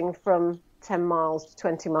anything from 10 miles to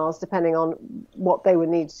 20 miles, depending on what they would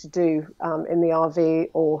need to do in the RV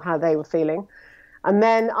or how they were feeling. And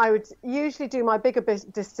then I would usually do my bigger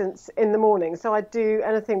distance in the morning. So I'd do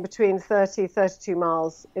anything between 30, 32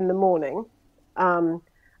 miles in the morning. And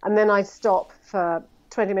then I'd stop for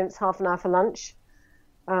 20 minutes, half an hour for lunch.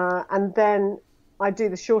 And then I'd do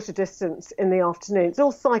the shorter distance in the afternoon. It's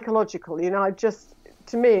all psychological, you know,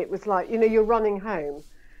 to me, it was like, you know, you're running home.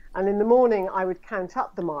 And in the morning, I would count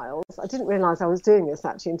up the miles. I didn't realise I was doing this,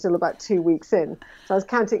 actually, until about 2 weeks in. So I was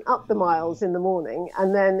counting up the miles in the morning.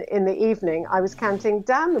 And then in the evening, I was counting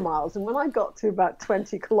down the miles. And when I got to about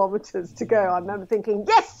 20 kilometres to go, I remember thinking,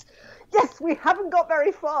 yes, we haven't got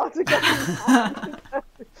very far to go.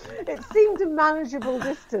 It seemed a manageable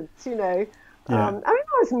distance, you know. Yeah. I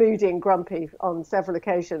was moody and grumpy on several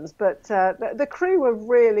occasions, but the crew were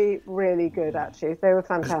really, really good, actually. They were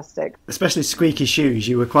fantastic. Especially squeaky shoes.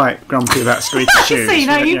 You were quite grumpy about squeaky shoes. So, you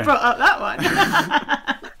know, you brought up that one.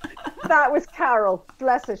 That was Carol.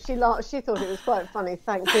 Bless her. She thought it was quite funny,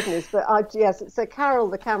 thank goodness. But so Carol,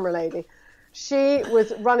 the camera lady, she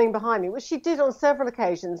was running behind me, which she did on several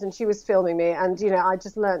occasions, and she was filming me. And, you know, I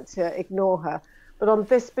just learnt to ignore her. But on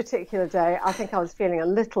this particular day, I think I was feeling a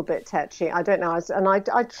little bit tetchy. I don't know.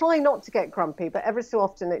 I try not to get grumpy, but every so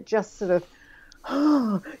often it just sort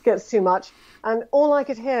of gets too much. And all I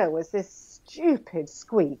could hear was this stupid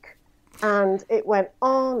squeak. And it went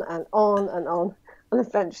on and on and on. And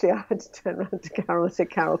eventually I had to turn around to Carol and say,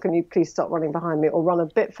 Carol, can you please stop running behind me or run a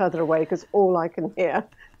bit further away because all I can hear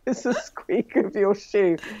is the squeak of your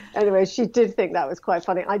shoe. Anyway, she did think that was quite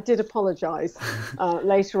funny. I did apologise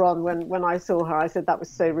later on when I saw her. I said, that was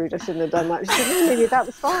so rude. I shouldn't have done that. She said, no, Mimi, that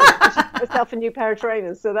was fine. She got herself a new pair of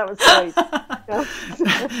trainers, so that was great.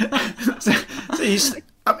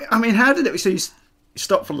 I mean, how did it... So you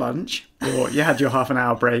stopped for lunch, or you had your half an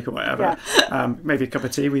hour break or whatever, maybe a cup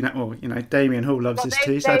of tea. Damien Hall loves his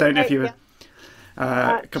tea, so I don't know if you were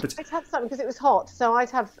cup of tea. I'd have something because it was hot, so I'd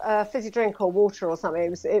have a fizzy drink or water or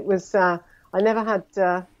something. It was I never had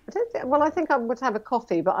I think I would have a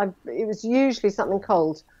coffee, but it was usually something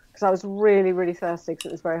cold because I was really, really thirsty because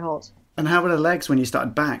it was very hot. And how were the legs when you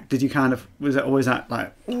started back? Did you was it always that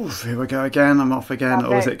like, oof, here we go again, I'm off again,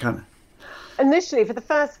 or was it kind of... Initially, for the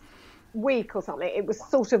first week or something, it was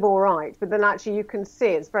sort of all right, but then actually you can see,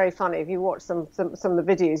 it's very funny if you watch some of the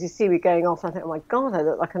videos, you see me going off and I think, oh my god, I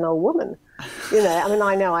look like an old woman, I mean,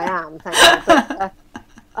 I know I am, thank you,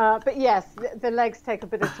 but yes, the legs take a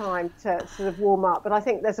bit of time to sort of warm up, but I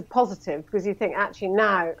think there's a positive because you think, actually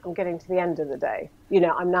now I'm getting to the end of the day,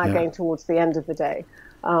 I'm now going towards the end of the day,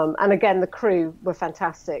 and again the crew were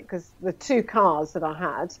fantastic because the 2 cars that I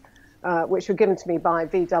had, which were given to me by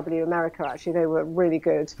VW America, actually. They were really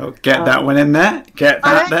good. Oh, get that one in there. Get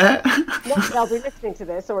that there. They'll be listening to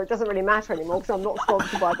this, or it doesn't really matter anymore because I'm not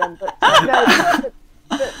sponsored by them.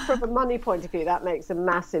 But from a money point of view, that makes a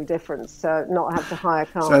massive difference to not have to hire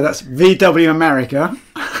cars. So that's VW America.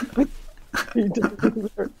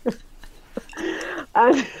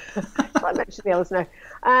 And I mentioned the others now.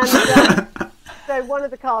 And so one of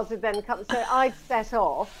the cars would then come. So I'd set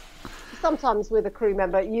off. Sometimes with a crew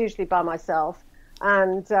member, usually by myself,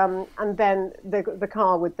 and then the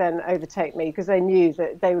car would then overtake me because they knew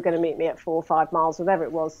that they were going to meet me at 4 or 5 miles, whatever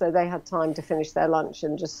it was. So they had time to finish their lunch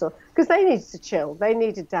and just because they needed to chill, they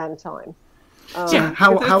needed downtime.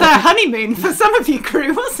 How their honeymoon for some of your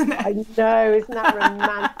crew, wasn't it? I know, isn't that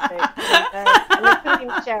romantic? And they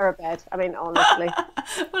couldn't even share a bed. I mean, honestly.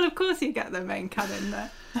 Well, of course you get the main cabin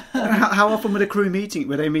there. How often were the crew meeting?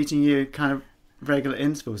 Were they meeting you kind of regular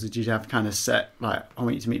intervals? Did you have kind of set, like, I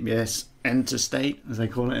want you to meet me this interstate, as they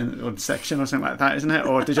call it, or section or something like that, isn't it?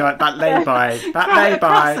 Or did you like that lay-by,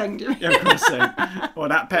 crossing, or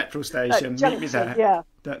that petrol station, meet me there? Yeah.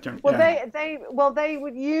 They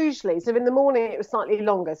would usually, so in the morning it was slightly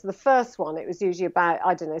longer. So the first one, it was usually about,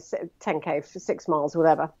 10k for 6 miles,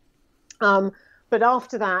 whatever. But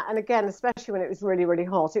after that, and again, especially when it was really, really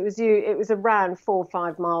hot, it was around 4 or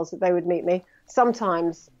 5 miles that they would meet me.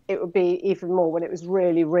 Sometimes it would be even more when it was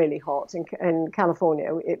really, really hot. In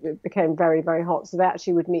California, it became very, very hot. So they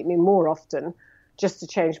actually would meet me more often just to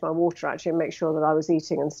change my water, actually, and make sure that I was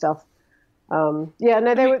eating and stuff.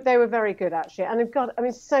 They were very good, actually.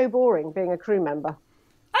 And so boring being a crew member.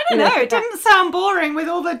 I don't know. It didn't sound boring with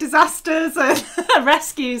all the disasters and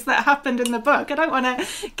rescues that happened in the book. I don't want to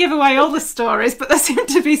give away all the stories, but there seemed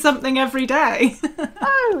to be something every day.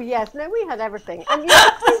 Oh, yes. No, we had everything. And it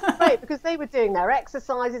was great because they were doing their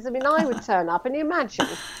exercises. I mean, I would turn up and you imagine,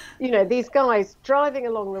 these guys driving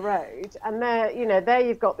along the road and there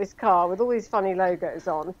you've got this car with all these funny logos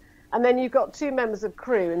on. And then you've got 2 members of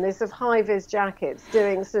crew in these sort of high-vis jackets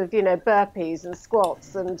doing sort of, burpees and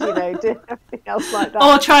squats and, doing everything else like that.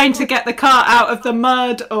 Or trying to get the car out of the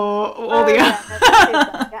mud or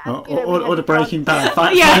the Breaking Bad.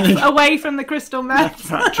 Away from the crystal meth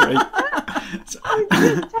factory. It's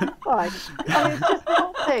terrifying. It's just the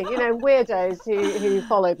whole thing, weirdos who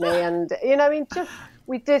followed me. And,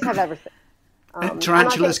 we did have everything.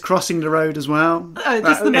 Tarantulas crossing the road as well.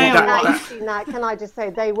 Just the male Can I just say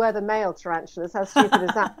they were the male tarantulas? How stupid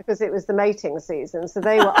is that? Because it was the mating season, so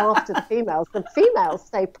they were after the females. The females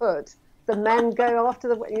stay put. The men go after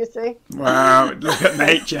the. You see? Wow! Look at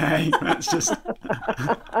nature. That's just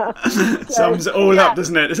sums it all up,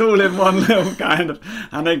 doesn't it? It's all in one little kind of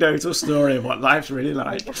anecdotal story of what life's really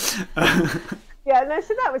like. Yeah, no,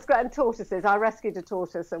 so that was great. And tortoises. I rescued a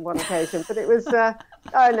tortoise on one occasion, but it was.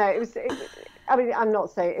 I'm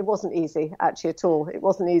not saying it wasn't easy actually at all. It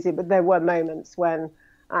wasn't easy, but there were moments when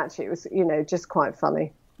actually it was, just quite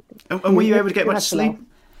funny. And were you able to get much sleep?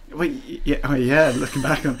 Looking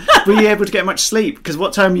back on, were you able to get much sleep? Because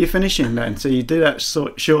what time were you finishing then? So you do that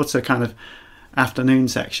shorter kind of afternoon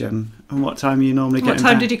section. And what time are you normally getting? What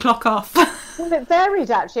time did you clock off? Well, it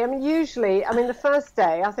varied actually. Usually, the first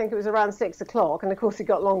day I think it was around 6 o'clock, and of course it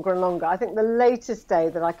got longer and longer. I think the latest day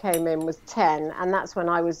that I came in was 10, and that's when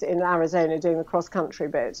I was in Arizona doing the cross country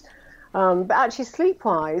bit. But actually,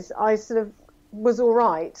 sleep-wise, I sort of was all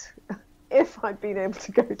right if I'd been able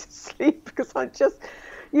to go to sleep because I just,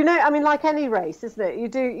 You know, I mean, like any race, isn't it? You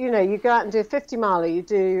do, you know, you go out and do a 50 mile, you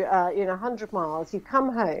do, 100 miles, you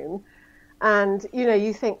come home and, you know,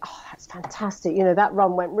 you think, oh, that's fantastic. You know, that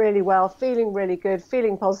run went really well, feeling really good,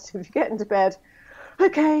 feeling positive. You get into bed,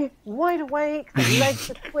 okay, wide awake, the legs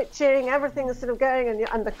are twitching, everything is sort of going,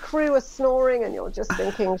 and the crew are snoring, and you're just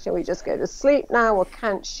thinking, shall we just go to sleep now or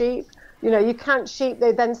count sheep? You know, you count sheep,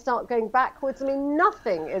 they then start going backwards. I mean,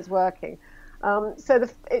 nothing is working. So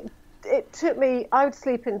it took me, I would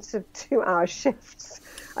sleep into 2-hour shifts.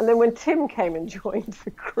 And then when Tim came and joined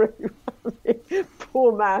the crew,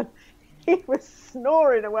 poor man, he was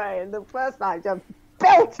snoring away. And the first night, I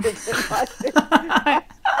belted him.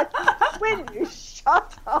 When you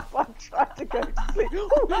shut up, I'm trying to go to sleep.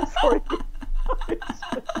 Oh, sorry.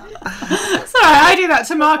 Sorry, I do that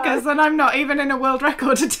to Marcus, and I'm not even in a world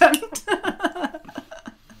record attempt.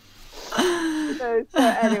 So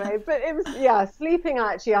anyway, but it was, sleeping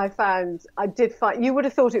actually, I did find, you would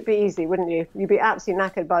have thought it'd be easy, wouldn't you? You'd be absolutely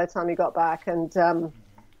knackered by the time you got back. And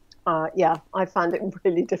I found it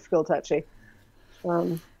really difficult actually.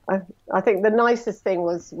 I think the nicest thing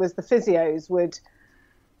was the physios would,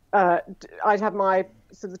 I'd have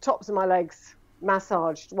the tops of my legs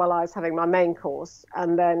massaged while I was having my main course,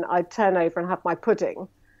 and then I'd turn over and have my pudding,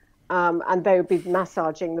 and they would be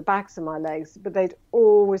massaging the backs of my legs, but they'd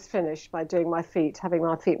always finish by doing my feet, having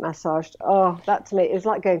my feet massaged. Oh, that to me is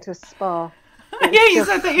like going to a spa. Yeah, you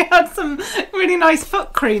said that you had some really nice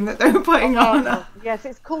foot cream that they were putting on. Oh, yes,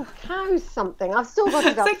 it's called Cow something. I've still got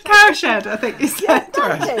it up. It's a Cowshed, I think you said.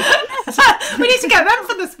 We need to get them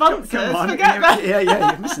for the sponsors. Come on. Forget that. Yeah,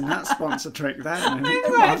 you're missing that sponsor trick there.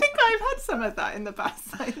 I think I've had some of that in the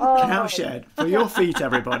past. Cowshed for your feet,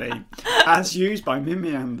 everybody, as used by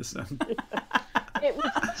Mimi Anderson. It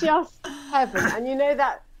was just heaven, and you know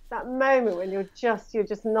that moment when you're just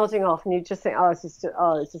nodding off and you just think, it's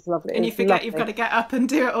just lovely. And you forget you've got to get up and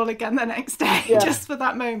do it all again the next day just for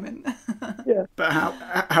that moment. Yeah. But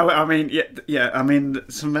how I mean, I mean,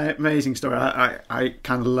 it's an amazing story. I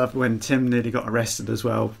kind of love when Tim nearly got arrested as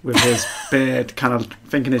well with his beard, kind of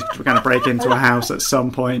thinking he's going to break into a house at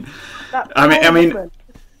some point. I mean.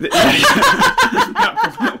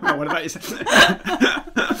 What about yourself?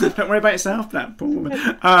 Don't worry about yourself, that poor woman.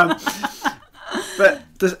 But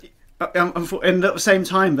in the same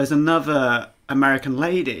time, there's another American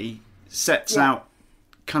lady sets out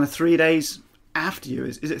kind of 3 days after you.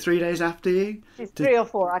 Is it 3 days after you? She's 3 or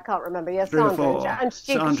 4, I can't remember. Yes, 3 or Sandra. 4. And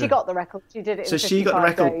she got the record. She did it in 55 days. So she got the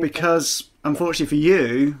record because, unfortunately for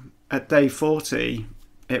you, at day 40,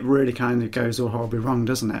 it really kind of goes all horribly wrong,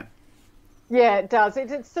 doesn't it? Yeah, it does.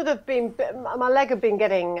 It's sort of been, my leg had been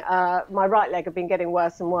getting, my right leg had been getting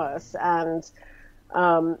worse and worse. And,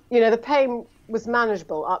 the pain was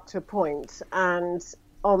manageable up to a point. And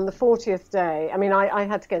on the 40th day, I mean, I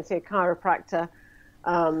had to go and see a chiropractor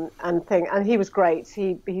and he was great.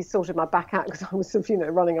 He sorted my back out because I was sort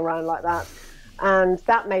of, running around like that. And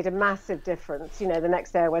that made a massive difference. The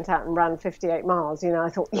next day I went out and ran 58 miles. I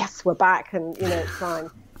thought, yes, we're back and, it's fine.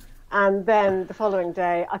 And then the following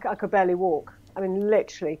day, I could barely walk. I mean,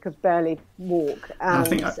 literally could barely walk. And, I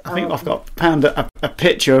think I've found a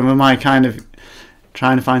picture of my kind of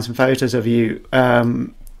trying to find some photos of you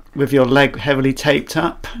with your leg heavily taped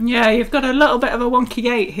up. Yeah, you've got a little bit of a wonky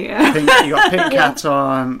gait here. You got pink hat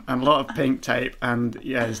on and a lot of pink tape, and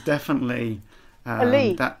yeah, it's definitely a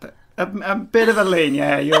lean. A bit of a lean.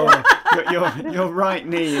 Yeah, your right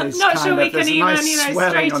knee is not kind sure of we can there's a even nice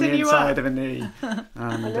swelling on the straighten you inside up. of a knee,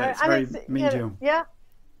 and it's very medial. Yeah.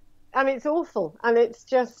 I mean, it's awful, and it's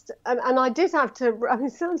just, and I did have to. I mean,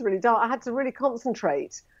 it sounds really dark. I had to really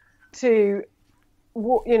concentrate to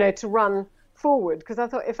run forward because I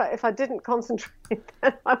thought if I didn't concentrate,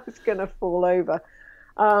 then I was going to fall over.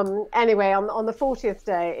 Anyway, on the 40th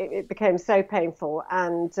day, it became so painful,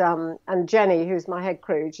 and Jenny, who's my head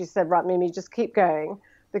crew, she said, "Right, Mimi, just keep going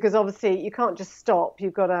because obviously you can't just stop.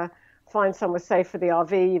 You've got to find somewhere safe for the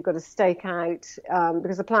RV. You've got to stake out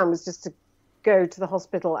because the plan was just to go to the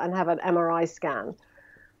hospital and have an MRI scan.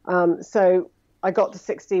 So I got to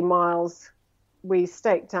 16 miles. We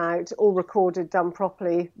staked out, all recorded, done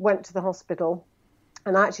properly, went to the hospital,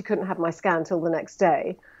 and I actually couldn't have my scan till the next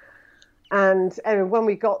day. And when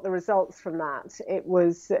we got the results from that, it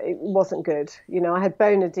wasn't good. I had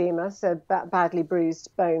bone edema, so badly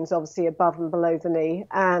bruised bones, obviously above and below the knee,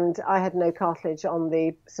 and I had no cartilage on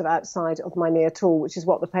the sort of outside of my knee at all, which is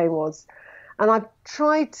what the pain was. And I've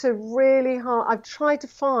tried to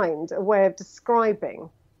find a way of describing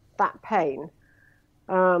that pain.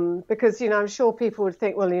 Because, I'm sure people would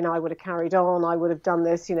think, well, I would have carried on. I would have done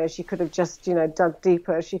this. She could have just, dug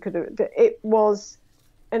deeper. It was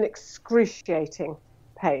an excruciating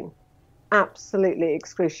pain. absolutely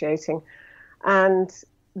excruciating. And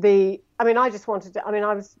I just wanted to,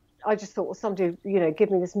 I just thought, well, somebody,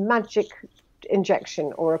 give me this magic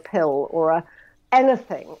injection or a pill or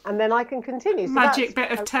anything, and then I can continue. So magic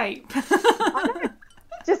bit of tape. I know,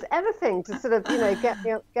 just anything to sort of,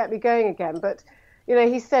 get me going again. But,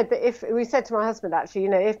 he said that we said to my husband, actually,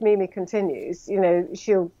 if Mimi continues,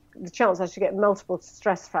 the chance I should get multiple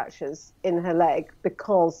stress fractures in her leg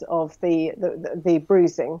because of the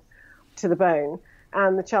bruising to the bone,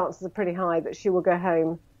 and the chances are pretty high that she will go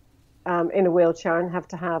home in a wheelchair and have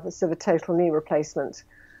to have a sort of a total knee replacement.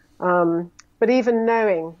 But even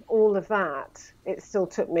knowing all of that, it still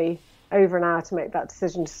took me over an hour to make that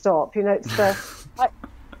decision to stop. It's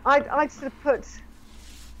I sort of put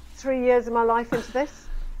 3 years of my life into this.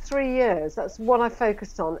 3 years. That's what I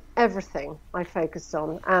focused on. Everything I focused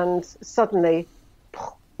on, and suddenly,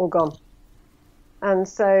 all gone. And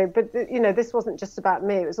so, but this wasn't just about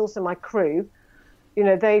me. It was also my crew.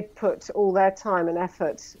 They put all their time and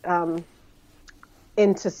effort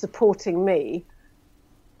into supporting me,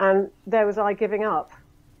 and there was I giving up,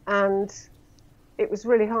 and it was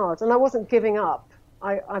really hard. And I wasn't giving up.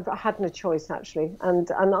 I had no choice, actually, and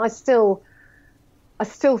I still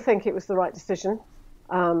think it was the right decision.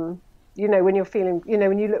 When you're feeling,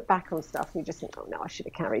 when you look back on stuff, and you just think, oh no, I should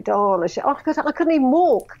have carried on. I couldn't even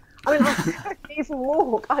walk. I couldn't even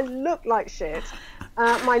walk. I looked like shit.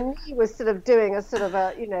 My knee was sort of doing a sort of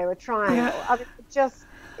a triangle. Yeah.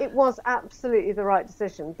 It was absolutely the right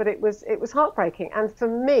decision, but it was heartbreaking. And for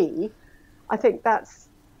me, I think that's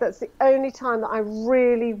the only time that I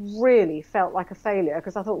really, really felt like a failure,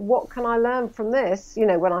 because I thought, what can I learn from this?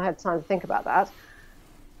 When I had time to think about that,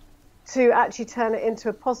 to actually turn it into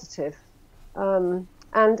a positive. And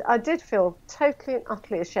I did feel totally and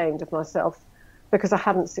utterly ashamed of myself because I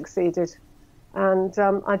hadn't succeeded. And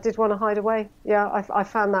I did want to hide away. Yeah, I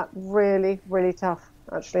found that really, really tough,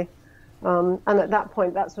 actually. And at that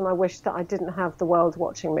point, that's when I wished that I didn't have the world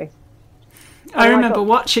watching me. I remember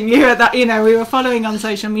watching you at that, we were following on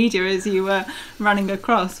social media as you were running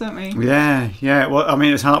across, weren't we? Yeah. Well,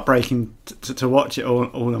 it was heartbreaking to watch it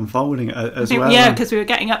all unfolding as well. Yeah, because we were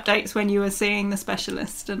getting updates when you were seeing the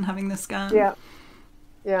specialist and having the scan.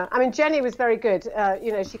 Yeah. Jenny was very good.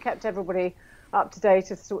 She kept everybody up to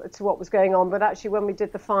date as to what was going on. But actually, when we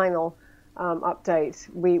did the final update,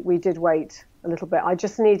 we did wait a little bit. I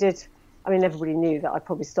just needed... everybody knew that I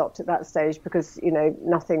probably stopped at that stage because,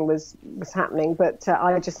 nothing was happening. But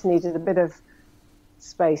I just needed a bit of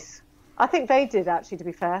space. I think they did, actually, to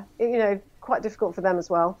be fair. Quite difficult for them as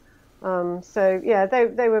well.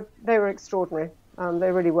 They were extraordinary.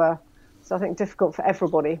 They really were. So I think difficult for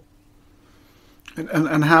everybody.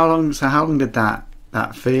 And how long did that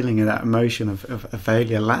feeling and that emotion of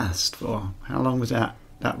failure last for? How long was that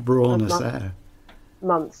rawness there?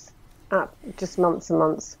 Months. Just months and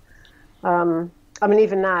months.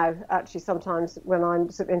 Even now, actually, sometimes when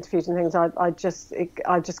I'm sort of interviewed and things, I just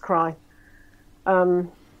cry.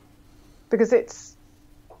 Because it's,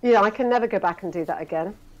 I can never go back and do that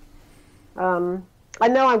again. I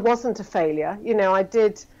know I wasn't a failure. I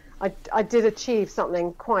did achieve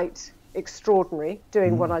something quite extraordinary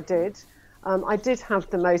doing what I did. I did have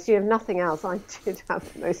the most, if nothing else, I did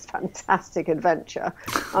have the most fantastic adventure.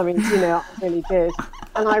 I really did.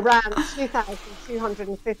 And I ran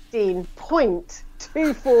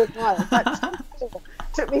 2,215.24 miles. That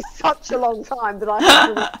took me such a long time that I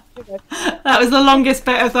had to, That was the longest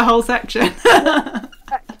bit of the whole section.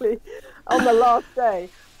 Exactly, on the last day.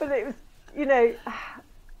 But it was,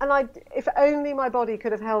 and if only my body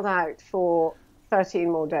could have held out for 13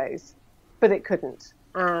 more days, but it couldn't.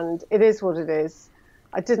 And it is what it is.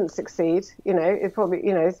 I didn't succeed. It probably,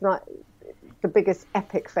 it's not the biggest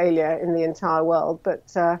epic failure in the entire world.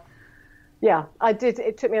 But I did.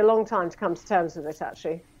 It took me a long time to come to terms with it,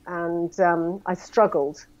 actually. And I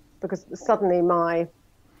struggled because suddenly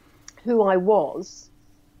who I was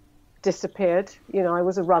disappeared. I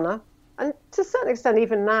was a runner. And to a certain extent,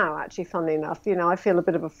 even now, actually, funnily enough, I feel a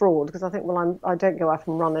bit of a fraud because I think, I don't go out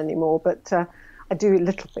and run anymore. But I do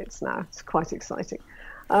little bits now. It's quite exciting.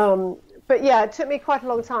 But yeah, it took me quite a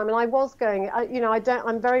long time, and I was going.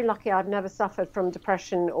 I'm very lucky. I've never suffered from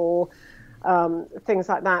depression or things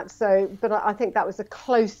like that. So, but I think that was the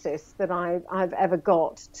closest that I've ever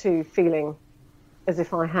got to feeling as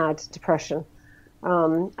if I had depression,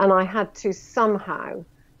 and I had to somehow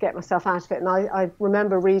get myself out of it. And I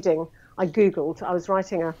remember reading. I Googled. I was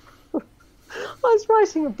writing a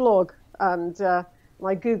blog, and I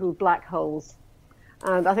Googled black holes.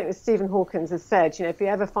 And I think that Stephen Hawking has said, if you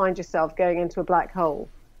ever find yourself going into a black hole,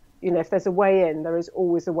 if there's a way in, there is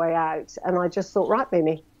always a way out. And I just thought, right,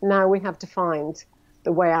 Mimi, now we have to find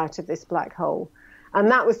the way out of this black hole. And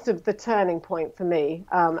that was sort of the turning point for me.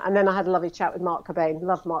 And then I had a lovely chat with Mark Cobain.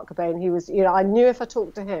 Loved Mark Cobain. He was, I knew if I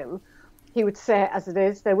talked to him, he would say it as it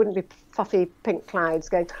is. There wouldn't be fluffy pink clouds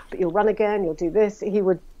going, but you'll run again, you'll do this. He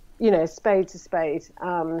would, spade to spade.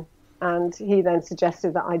 And he then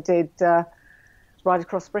suggested that I did ride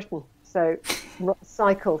across Britain. So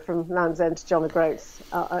cycle from Land's End to John O'Groats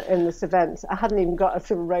in this event. I hadn't even got a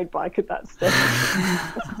sort of road bike at that stage.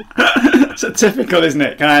 So typical, isn't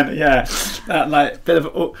it? Kind of, yeah. That like bit of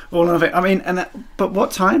all of it. I mean, but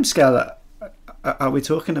what time scale are we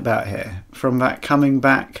talking about here? From that coming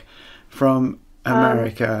back from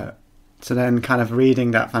America to then kind of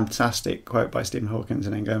reading that fantastic quote by Stephen Hawkins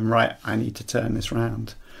and then going, right, I need to turn this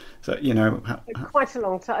round. So quite a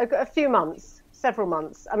long time. A few months. Several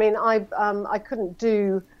months. I mean, I couldn't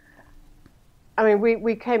do. I mean,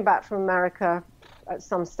 we came back from America at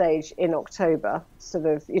some stage in October, sort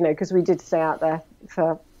of, because we did stay out there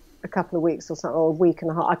for a couple of weeks or something, or a week and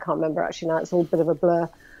a half. I can't remember actually now. It's all a bit of a blur,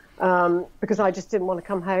 because I just didn't want to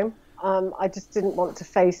come home. I just didn't want to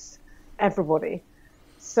face everybody.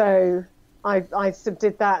 So I sort of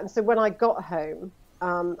did that. And so when I got home,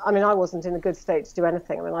 I mean, I wasn't in a good state to do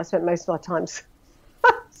anything. I mean, I spent most of my time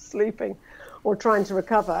sleeping or trying to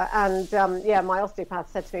recover. And my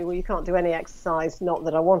osteopath said to me, well, you can't do any exercise, not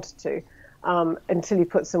that I wanted to, until you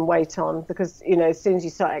put some weight on, because, as soon as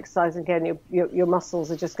you start exercising again, your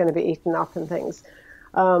muscles are just going to be eaten up and things.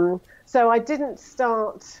 So I didn't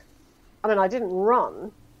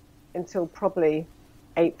run until probably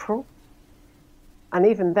April. And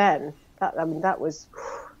even then, I was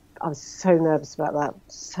so nervous about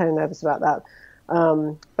that.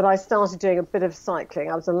 But I started doing a bit of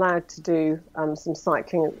cycling. I was allowed to do some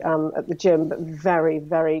cycling at the gym, but very,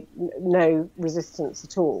 very no resistance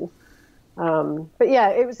at all. But yeah,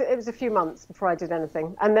 it was a few months before I did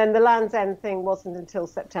anything. And then the Land's End thing wasn't until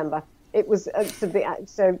September. It was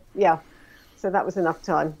so that was enough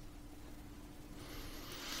time.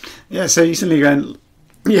 Yeah, so you suddenly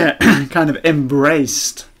kind of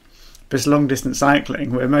embraced this long distance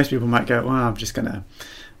cycling, where most people might go, well, I'm just going to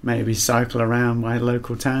maybe cycle around my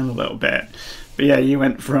local town a little bit. But yeah, you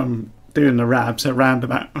went from doing the RAB, so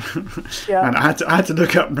roundabout. Yeah. And I had to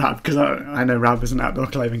look up RAB, because I know RAB is an outdoor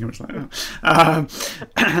clothing. I was like,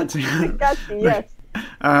 yes.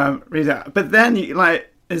 Read that. But then,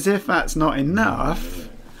 as if that's not enough,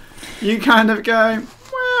 you kind of go,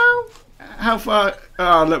 well, how far?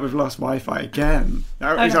 Oh, look, we've lost Wi-Fi again.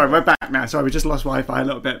 Oh, sorry, we're back now. Sorry, we just lost Wi-Fi a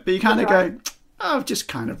little bit. But you kind of go, oh, I've just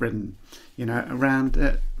kind of ridden,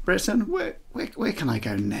 around Britain. Where can I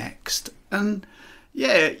go next? And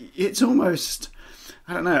yeah, it's almost,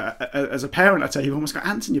 I don't know, as a parent, I'd say you've almost got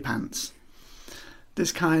ants in your pants.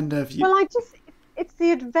 This kind of... it's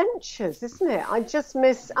the adventures, isn't it? I just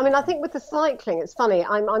miss, I think with the cycling, it's funny,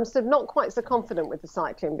 I'm sort of not quite so confident with the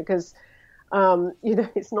cycling because,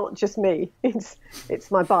 it's not just me, it's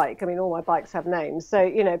my bike. I mean, all my bikes have names. So,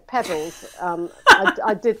 Pebbles,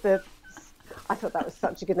 I did I thought that was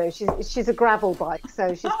such a good name. She's a gravel bike,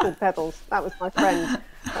 so she's called Pebbles. That was my friend,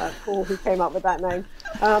 Paul, who came up with that name.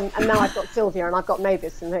 And now I've got Sylvia and I've got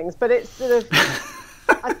Mavis and things. But it's sort of...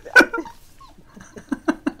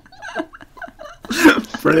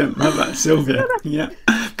 Brilliant, love that, Sylvia. Yeah,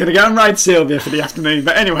 gonna go and ride Sylvia for the afternoon.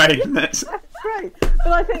 But anyway, that's great. But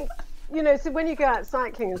I think, so when you go out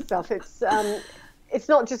cycling and stuff, it's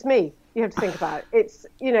not just me you have to think about. It's,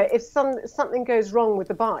 if something goes wrong with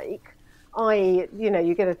the bike,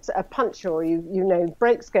 you get a puncture, or you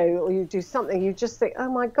brakes go, or you do something, you just think,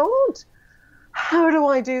 oh my God, how do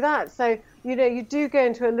I do that? So, you do go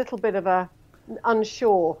into a little bit of a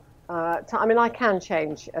unsure I can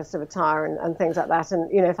change a sort of tyre and things like that. And,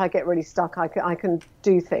 if I get really stuck, I can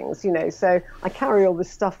do things, So I carry all this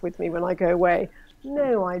stuff with me when I go away.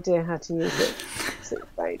 No idea how to use it. It's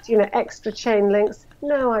great. Extra chain links.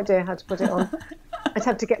 No idea how to put it on. I'd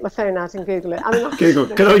have to get my phone out and Google it. Google.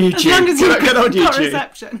 Good on YouTube. As long as you've got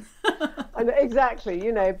reception. I know,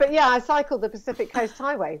 exactly, But yeah, I cycled the Pacific Coast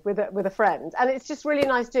Highway with a friend. And it's just really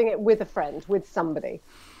nice doing it with a friend, with somebody,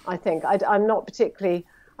 I think. I'm not particularly...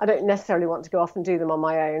 I don't necessarily want to go off and do them on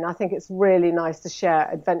my own. I think it's really nice to share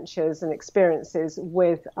adventures and experiences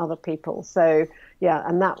with other people. So, yeah,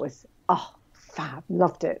 and that was, fab.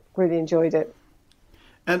 Loved it. Really enjoyed it.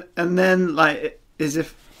 And then, as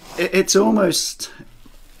if it's almost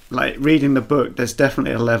like reading the book, there's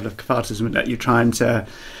definitely a level of catharsis that you're trying to,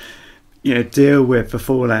 deal with the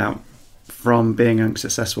fallout from being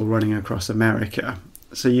unsuccessful running across America.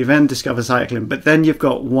 So you then discover cycling, but then you've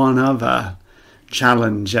got one other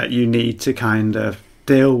challenge that you need to kind of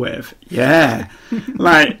deal with. Yeah,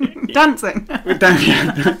 like dancing. We've done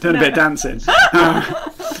a bit of dancing,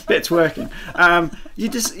 bit twerking.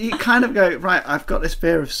 You kind of go, right, I've got this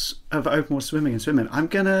fear of open water swimming and swimming. I'm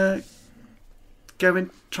gonna go and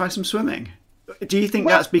try some swimming. Do you think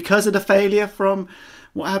that's because of the failure from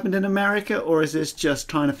what happened in America, or is this just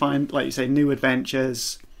trying to find, like you say, new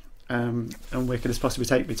adventures, and where could this possibly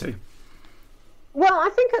take me to? Well, I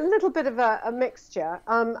think a little bit of a mixture.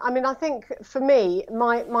 I mean, I think for me,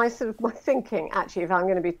 my thinking, actually, if I'm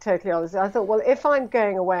going to be totally honest, I thought, well, if I'm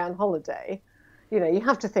going away on holiday, you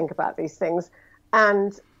have to think about these things.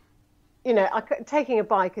 And, taking a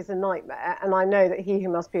bike is a nightmare. And I know that he who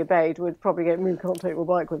must be obeyed would probably go, you can't take your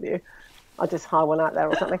bike with you. I'll just hire one out there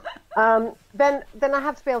or something. Then I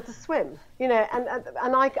have to be able to swim, and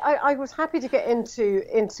I was happy to get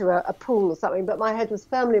into a pool or something, but my head was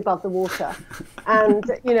firmly above the water. And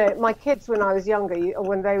my kids, when I was younger,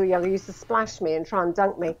 when they were younger, used to splash me and try and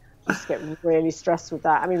dunk me. I used to get really stressed with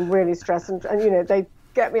that. I mean, really stressed, and they'd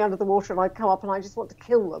get me under the water, and I'd come up, and I just want to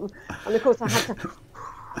kill them. And of course, I had to.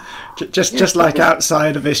 Just like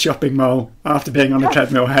outside of this shopping mall after being on a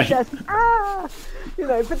treadmill, hey? Just,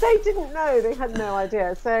 but they didn't know, they had no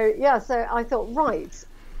idea. So I thought, right,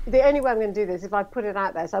 the only way I'm going to do this is if I put it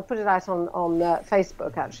out there. So I put it out on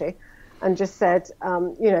Facebook, actually, and just said,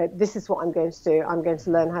 this is what I'm going to do. I'm going to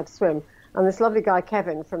learn how to swim. And this lovely guy,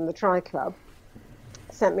 Kevin, from the Tri Club,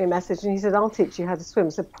 sent me a message, and he said, I'll teach you how to swim.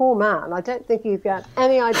 So poor man, I don't think he'd got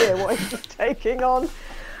any idea what he was taking on.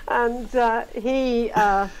 And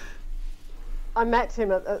I met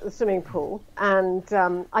him at the swimming pool, and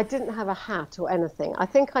I didn't have a hat or anything. I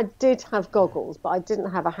think I did have goggles, but I didn't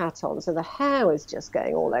have a hat on, so the hair was just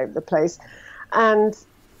going all over the place. And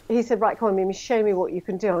he said, right, come on, Mimi, show me what you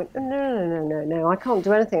can do. I went, no, I can't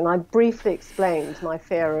do anything. And I briefly explained my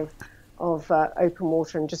fear of open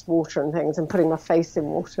water and just water and things, and putting my face in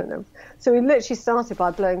water. And so we literally started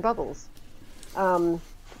by blowing bubbles. And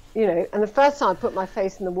the first time I put my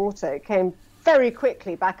face in the water, it came very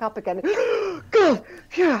quickly back up again. God,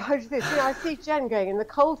 yeah, how do this? I see Jen going in the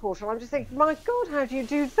cold water, and I'm just thinking, my God, how do you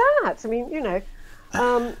do that? I mean,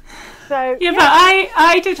 so yeah, but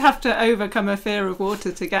I did have to overcome a fear of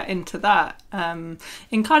water to get into that,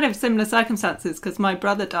 in kind of similar circumstances, because my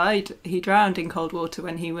brother died. He drowned in cold water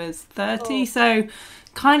when he was 30. So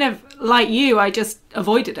kind of like you, I just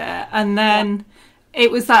avoided it, and then it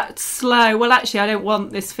was that slow, well, actually, I don't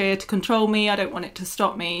want this fear to control me. I don't want it to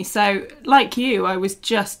stop me. So like you, I was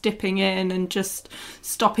just dipping in and just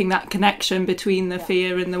stopping that connection between the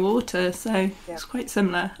fear and the water. So it's quite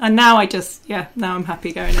similar. And now now I'm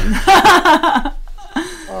happy going in.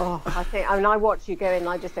 I watch you go in, and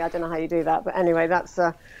I just think, I don't know how you do that. But anyway, that's...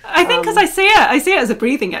 I think because I see it as a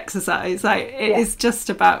breathing exercise. It's just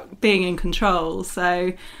about being in control.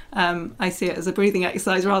 So I see it as a breathing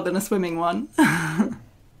exercise rather than a swimming one.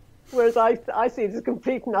 Whereas I see it as a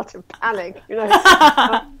complete and utter panic,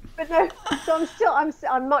 But no, so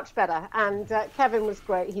I'm much better. And Kevin was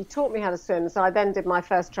great. He taught me how to swim. So I then did my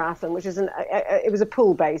first triathlon, which is it was a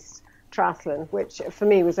pool-based triathlon, which for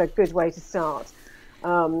me was a good way to start.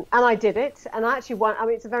 And I did it, and I actually won. I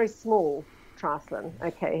mean, it's a very small triathlon,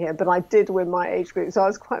 here, but I did win my age group, so I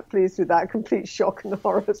was quite pleased with that. Complete shock and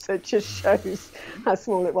horror, so it just shows how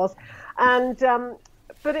small it was. And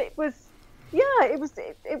but it was,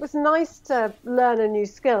 it was nice to learn a new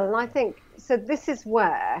skill, and I think so. This is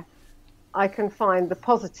where I can find the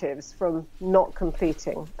positives from not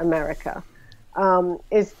completing America.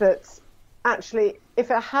 Is that actually, if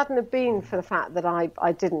it hadn't have been for the fact that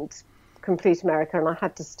I didn't complete America and I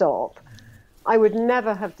had to stop, I would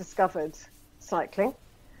never have discovered cycling.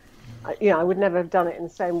 I would never have done it in the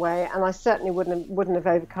same way, and I certainly wouldn't have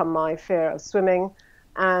overcome my fear of swimming.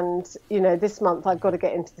 And this month I've got to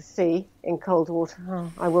get into the sea in cold water.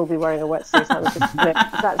 I will be wearing a wetsuit.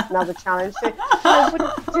 That's another challenge. So I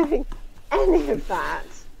wouldn't be doing any of that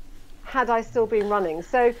had I still been running.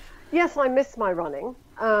 So yes, I miss my running,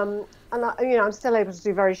 and I'm still able to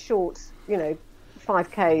do very short,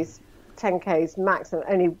 5Ks, 10Ks maximum,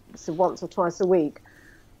 only once or twice a week.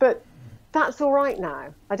 But that's all right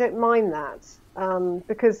now. I don't mind that,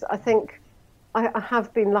 because I think I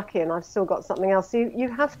have been lucky, and I've still got something else. You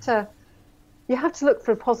have to look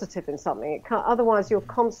for a positive in something. Otherwise, you're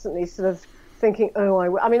constantly sort of thinking,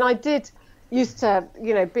 I did used to,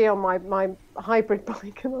 be on my hybrid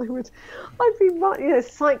bike, and I'd be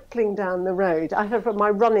cycling down the road. I have my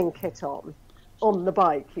running kit on the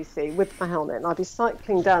bike, you see, with my helmet, and I'd be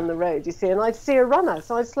cycling down the road, you see, and I'd see a runner,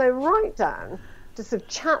 so I'd slow right down to sort of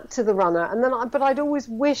chat to the runner, and then but I'd always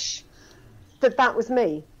wish that was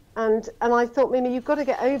me, And I thought, Mimi, you've got to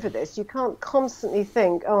get over this. You can't constantly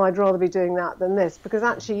think, oh, I'd rather be doing that than this, because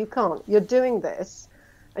actually you can't. You're doing this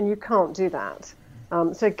and you can't do that.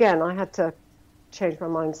 So again, I had to change my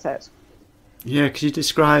mindset. Yeah, because you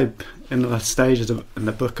describe in the last stages in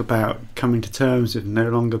the book about coming to terms with no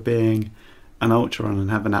longer being an ultra runner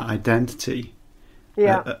and having that identity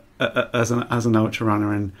as an ultra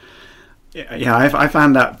runner. And yeah, I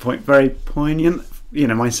found that point very poignant. You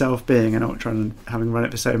know, myself being an ultra and having run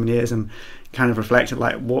it for so many years, and kind of reflected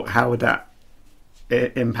like, how would that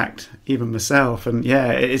impact even myself? And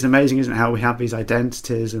yeah, it is amazing, isn't it, how we have these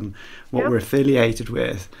identities and what we're affiliated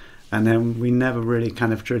with, and then we never really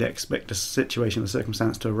kind of truly expect a situation or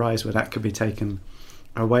circumstance to arise where that could be taken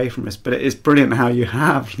away from us. But it is brilliant how you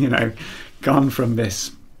have, you know, gone from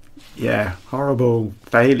this horrible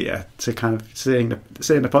failure to kind of seeing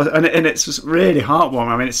the positive, and it's just really heartwarming.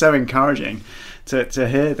 I mean, it's so encouraging to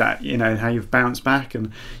hear that, you know, how you've bounced back. And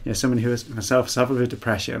you know, someone who has myself suffered with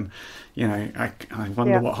depression, you know, I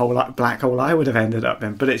wonder what black hole I would have ended up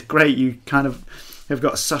in. But it's great you kind of have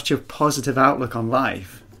got such a positive outlook on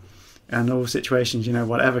life and all situations. You know,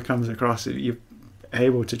 whatever comes across, you're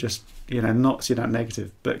able to just, you know, not see that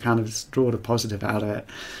negative, but kind of draw the positive out of it,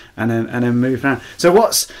 and then move on. So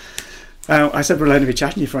what's I said we're only be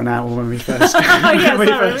chatting to you for an hour when we first.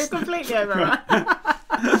 We're completely over that.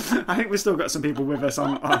 I think we've still got some people with us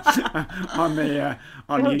on YouTube.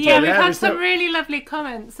 Yeah, we've had some really lovely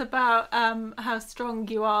comments about how strong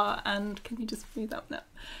you are, and can you just read that one up?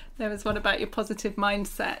 There was one about your positive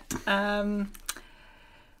mindset.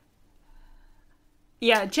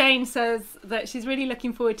 Yeah, Jane says that she's really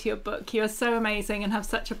looking forward to your book. You are so amazing and have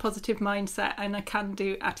such a positive mindset and a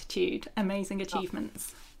can-do attitude. Amazing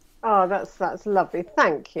achievements. Oh, that's lovely.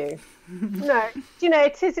 Thank you. No, you know,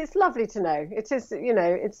 it's lovely to know. It is, you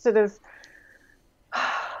know, it's sort of,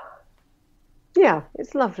 yeah,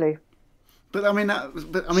 it's lovely. But I mean,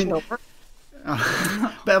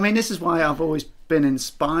 this is why I've always been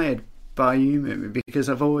inspired by you, Mimi, because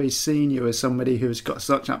I've always seen you as somebody who's got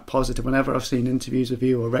such that positive. Whenever I've seen interviews with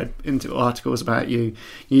you or read into articles about you,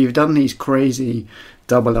 you've done these crazy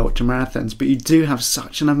double ultra marathons, but you do have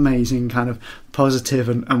such an amazing kind of positive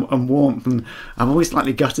and warmth. And I'm always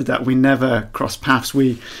slightly gutted that we never crossed paths.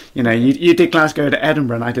 You did Glasgow to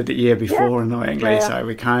Edinburgh, and I did the year before, annoyingly. Yeah. So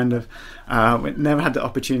we kind of we never had the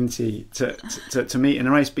opportunity to meet in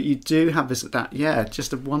a race. But you do have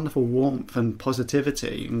just a wonderful warmth and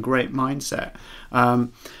positivity and great mindset.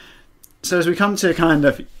 So as we come to a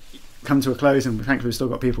close, and thankfully we've still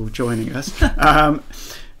got people joining us.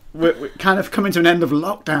 We're kind of coming to an end of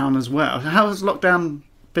lockdown as well. How has lockdown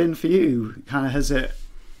been for you? Kind of, has it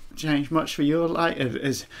changed much for your life?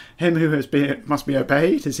 Is him who must be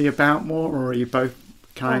obeyed? Is he about more, or are you both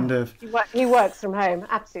kind of? He works from home.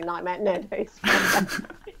 Absolute nightmare. No,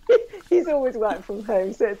 he's always worked from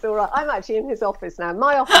home, so it's all right. I'm actually in his office now.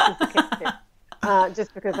 My office is the kitchen,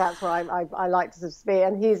 just because that's where I like to sort of be,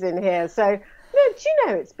 and he's in here. So. No, do you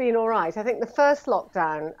know, it's been all right. I think the first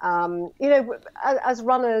lockdown, you know, as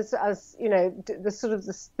runners, as, you know, the sort of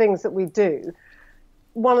the things that we do,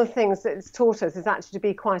 one of the things that it's taught us is actually to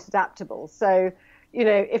be quite adaptable. So, you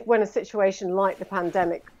know, when a situation like the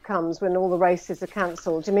pandemic comes, when all the races are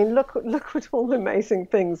cancelled, I mean, look at all the amazing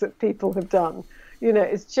things that people have done. You know,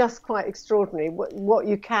 it's just quite extraordinary what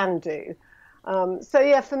you can do. So,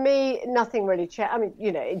 yeah, for me, nothing really changed. I mean,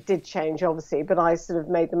 you know, it did change, obviously, but I sort of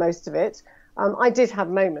made the most of it. I did have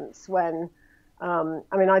moments when,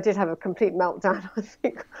 I did have a complete meltdown, I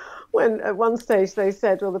think, when at one stage they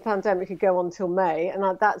said, well, the pandemic could go on till May. And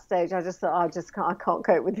at that stage, I just thought, I can't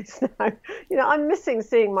cope with this now. You know, I'm missing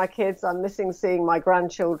seeing my kids. I'm missing seeing my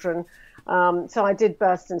grandchildren. So I did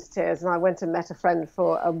burst into tears, and I went and met a friend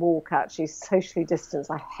for a walk, actually, socially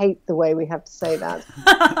distanced. I hate the way we have to say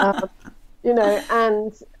that. You know,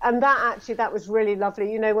 and that was really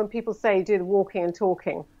lovely. You know, when people say do the walking and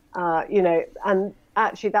talking, you know, and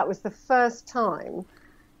actually that was the first time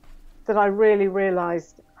that I really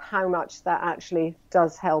realised how much that actually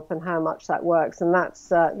does help and how much that works, and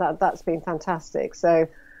that's been fantastic. So,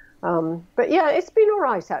 but yeah, it's been all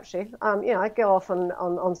right actually. You know, I go off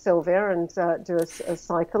on Sylvia and do a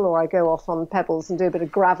cycle, or I go off on pebbles and do a bit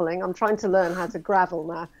of gravelling. I'm trying to learn how to gravel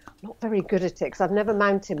now. I'm not very good at it because I've never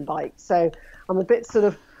mountain biked, so I'm a bit sort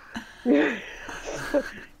of.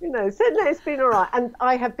 You know, so no, it's been all right. And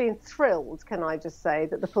I have been thrilled, can I just say,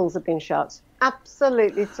 that the pools have been shut.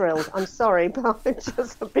 Absolutely thrilled. I'm sorry, but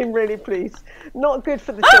I've been really pleased. Not good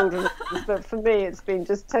for the children, but for me, it's been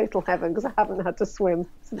just total heaven because I haven't had to swim.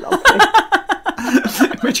 It's lovely.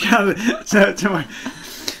 Which kind of,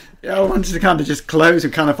 I wanted to kind of just close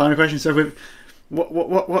with kind of final question. So with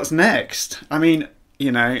what's next? I mean,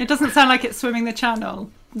 you know. It doesn't sound like it's swimming the channel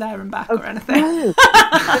there and back or anything. No.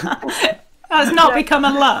 It's not become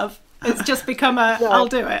a love. It's just become a. No. I'll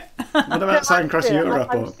do it. What about Cycling Across Europe?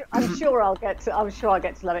 I'm sure I'll get to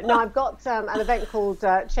love it. No, I've got an event called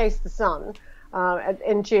Chase the Sun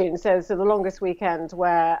in June. So the longest weekend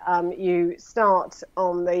where you start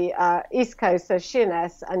on the east coast, so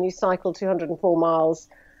Sheerness, and you cycle 204 miles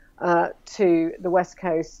to the west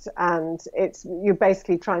coast, and you're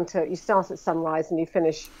basically you start at sunrise and you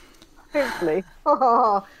finish hopefully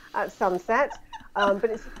at sunset. But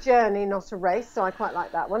it's a journey, not a race, so I quite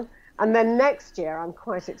like that one. And then next year, I'm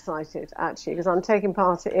quite excited, actually, because I'm taking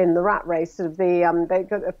part in the rat race, sort of they've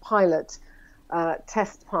got a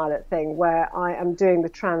test pilot thing where I am doing the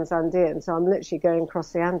Trans-Andean. So I'm literally going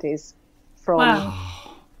across the Andes from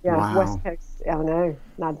west coast. I know.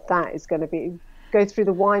 Now that is going to go through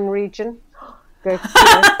the wine region. Do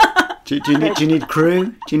you need crew?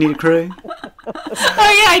 Do you need a crew? Oh,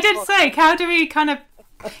 yeah, I did say, how do we kind of,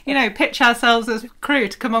 pitch ourselves as crew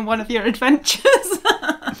to come on one of your adventures?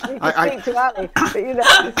 I speak to Ali, but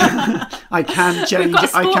I can change. We've got a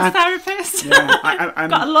sports therapist. Yeah,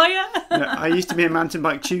 got a lawyer. I used to be a mountain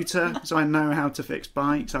bike tutor, so I know how to fix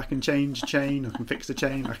bikes. I can change a chain. I can fix the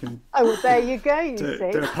chain. I can. Oh, well, there you go. You do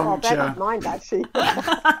see, a puncture. I don't mind actually.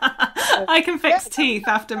 I can fix teeth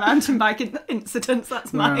after mountain bike incidents.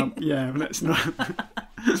 That's mine. Yeah, let's not.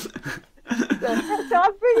 So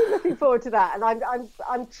I'm really looking forward to that, and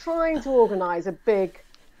I'm trying to organise a big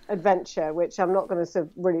adventure, which I'm not going to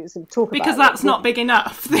really talk about because that's not big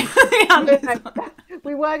enough. We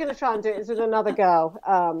were going to try and do it with another girl,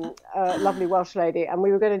 a lovely Welsh lady, and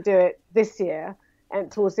we were going to do it this year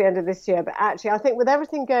and towards the end of this year. But actually, I think with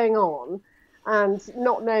everything going on and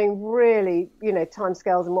not knowing really,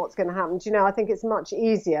 timescales and what's going to happen, I think it's much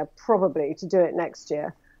easier probably to do it next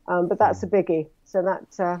year. But that's a biggie, so that'd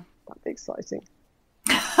be exciting.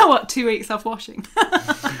 What, 2 weeks off washing?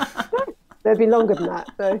 There'd be longer than that,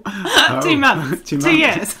 though. 2 months. 2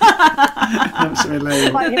 years. Absolutely.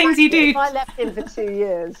 The things you do. If I left him for 2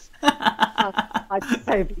 years, I'd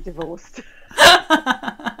so be divorced.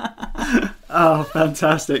 Oh,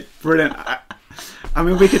 fantastic. Brilliant. I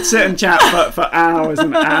mean, we could sit and chat for hours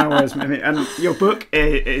and hours. And your book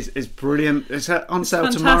is brilliant. It's on sale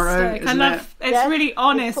tomorrow, isn't it? It's really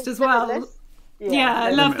honest as well. Yeah, I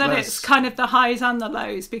love that Limitless. it's kind of the highs and the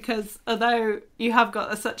lows, because although you have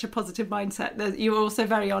got such a positive mindset, you're also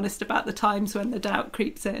very honest about the times when the doubt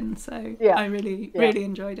creeps in. So I really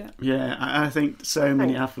enjoyed it. Yeah, I think so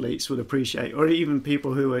many athletes would appreciate, or even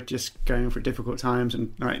people who are just going through difficult times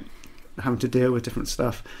and having to deal with different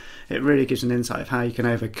stuff. It really gives an insight of how you can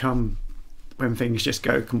overcome when things just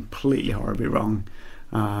go completely horribly wrong.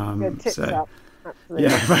 Tips up. Absolutely.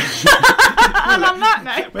 Yeah. And on that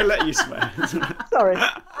note, we'll let you swear. Sorry.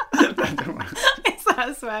 Don't worry. Is that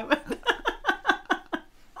a swear word?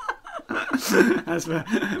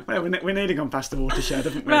 We're nearly gone past the watershed,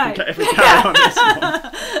 haven't we? Right. If we carry on this one.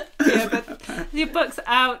 Yeah, but your book's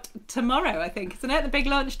out tomorrow, I think, isn't it? The big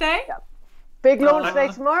launch day? Yeah. Big launch day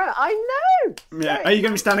tomorrow. I know. Yeah. Are you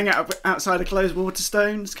going to be standing outside a closed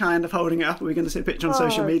Waterstones, kind of holding it up? Are we going to see a picture on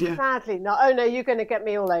social media? Sadly not. Oh no, you're going to get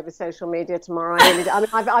me all over social media tomorrow.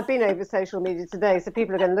 I've been over social media today, so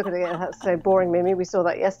people are going to look at it. That's so boring, Mimi. We saw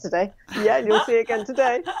that yesterday. Yeah, and you'll see it again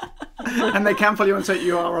today. And they can follow you on Twitter.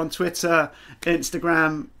 You are on Twitter,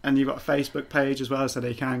 Instagram, and you've got a Facebook page as well, so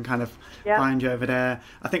they can kind of find you over there.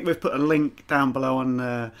 I think we've put a link down below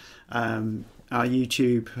on our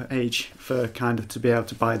YouTube page for kind of to be able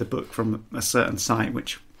to buy the book from a certain site,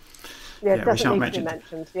 which we shan't mention.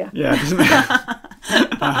 Yeah, doesn't it?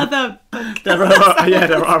 Other books. There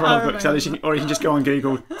are other booksellers, or you can just go on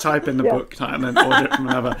Google, type in the book title, and order it from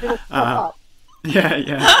another.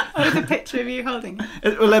 With a picture of you holding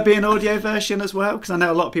it. Will there be an audio version as well? Because I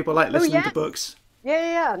know a lot of people like listening to books.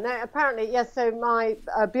 Yeah. No, apparently, yes. So my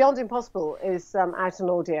Beyond Impossible is out on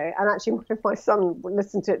audio, and actually, my son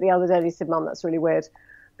listened to it the other day, and he said, "Mum, that's really weird,"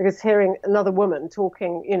 because hearing another woman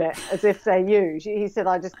talking, as if they're you, he said,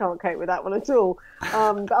 "I just can't cope with that one at all."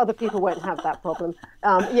 But other people won't have that problem.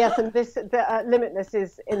 Yes, and Limitless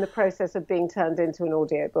is in the process of being turned into an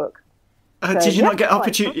audio book. Did you not get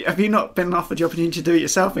opportunity? Have you not been offered the opportunity to do it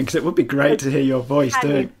yourself? Because it would be great to hear your voice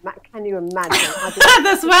doing. Can you imagine?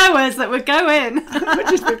 The swear words that would go in. It would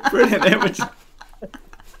just be brilliant. It would.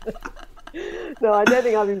 No, I don't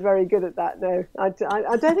think I'd be very good at that. No, I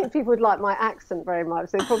don't think people would like my accent very much.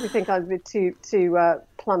 They'd probably think I'd be too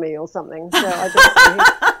plummy or something. So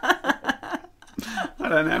I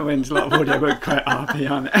don't know. When's a lot of audiobook quite RP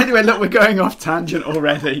on it. Anyway, look, we're going off tangent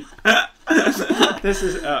already. This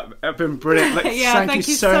has been brilliant. Thank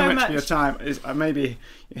you so much for your time. Maybe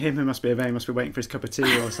him must be waiting for his cup of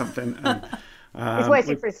tea or something. He's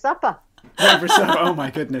waiting for his supper. Oh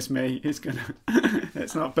my goodness me,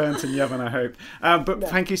 it's not burnt in the oven, I hope.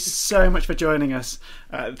 Thank you so much for joining us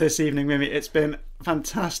this evening, Mimi. It's been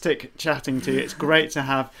fantastic chatting to you. It's great to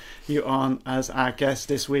have you on as our guest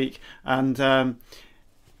this week, and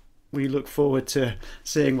we look forward to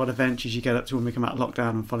seeing what adventures you get up to when we come out of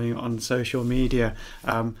lockdown and following you on social media.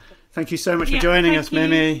 Thank you so much for joining us,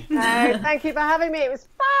 Mimi. No, thank you for having me. It was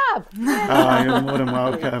fab. You're more than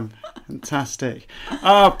welcome. Fantastic.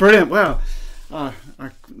 Brilliant. Well, I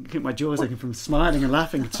keep my jaws aching from smiling and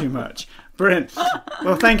laughing too much. Brilliant.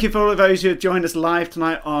 Well, thank you for all of those who have joined us live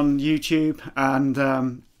tonight on YouTube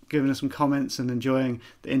and giving us some comments and enjoying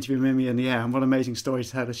the interview with Mimi. And what amazing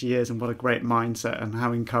storyteller she is, and what a great mindset, and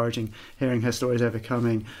how encouraging hearing her stories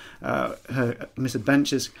overcoming her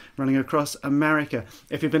misadventures running across America.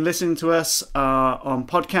 If you've been listening to us on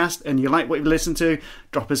podcast and you like what you've listened to,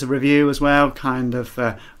 drop us a review as well.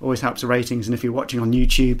 Always helps the ratings. And if you're watching on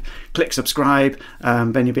YouTube, click subscribe,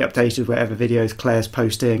 then you'll be updated wherever videos Claire's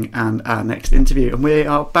posting and our next interview. And we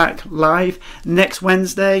are back live next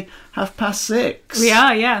Wednesday, 6:30. We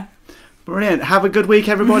are, yeah. Brilliant. Have a good week,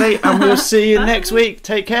 everybody, and we'll see you next week.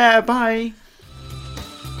 Take care. Bye.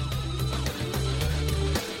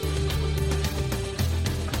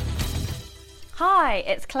 Hi,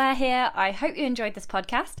 it's Claire here. I hope you enjoyed this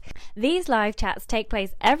podcast. These live chats take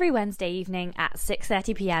place every Wednesday evening at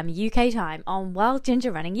 6:30 p.m. UK time on Wild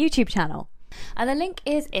Ginger Running YouTube channel. And the link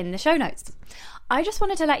is in the show notes. I just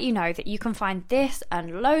wanted to let you know that you can find this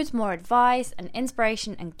and loads more advice and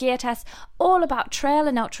inspiration and gear tests all about trail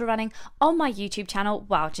and ultra running on my YouTube channel,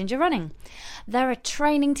 Wild Ginger Running. There are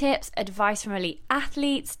training tips, advice from elite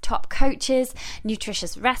athletes, top coaches,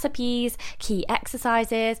 nutritious recipes, key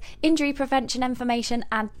exercises, injury prevention information,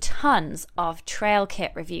 and tons of trail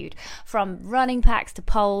kit reviewed, from running packs to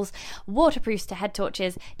poles, waterproofs to head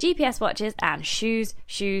torches, GPS watches, and shoes,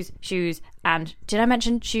 and did I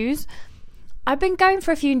mention shoes? I've been going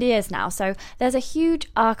for a few years now, so there's a huge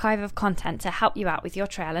archive of content to help you out with your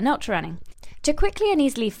trail and ultra running. To quickly and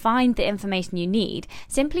easily find the information you need,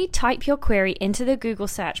 simply type your query into the Google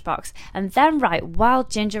search box and then write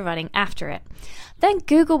Wild Ginger Running after it. Then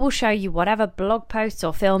Google will show you whatever blog posts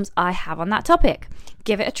or films I have on that topic.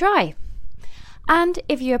 Give it a try. And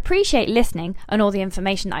if you appreciate listening and all the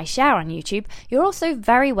information I share on YouTube, you're also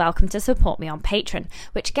very welcome to support me on Patreon,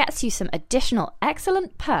 which gets you some additional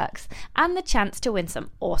excellent perks and the chance to win some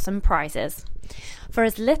awesome prizes. For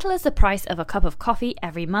as little as the price of a cup of coffee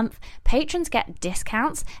every month, patrons get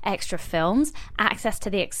discounts, extra films, access to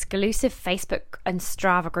the exclusive Facebook and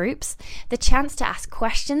Strava groups, the chance to ask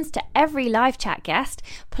questions to every live chat guest,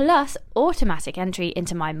 plus automatic entry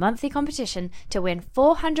into my monthly competition to win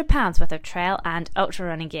 £400 worth of trail and ultra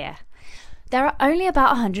running gear. There are only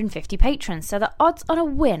about 150 patrons, so the odds on a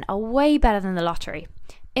win are way better than the lottery.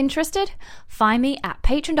 Interested? Find me at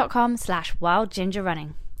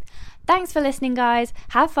patreon.com/wildgingerrunning. Thanks for listening, guys.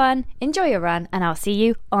 Have fun, enjoy your run, and I'll see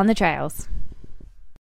you on the trails.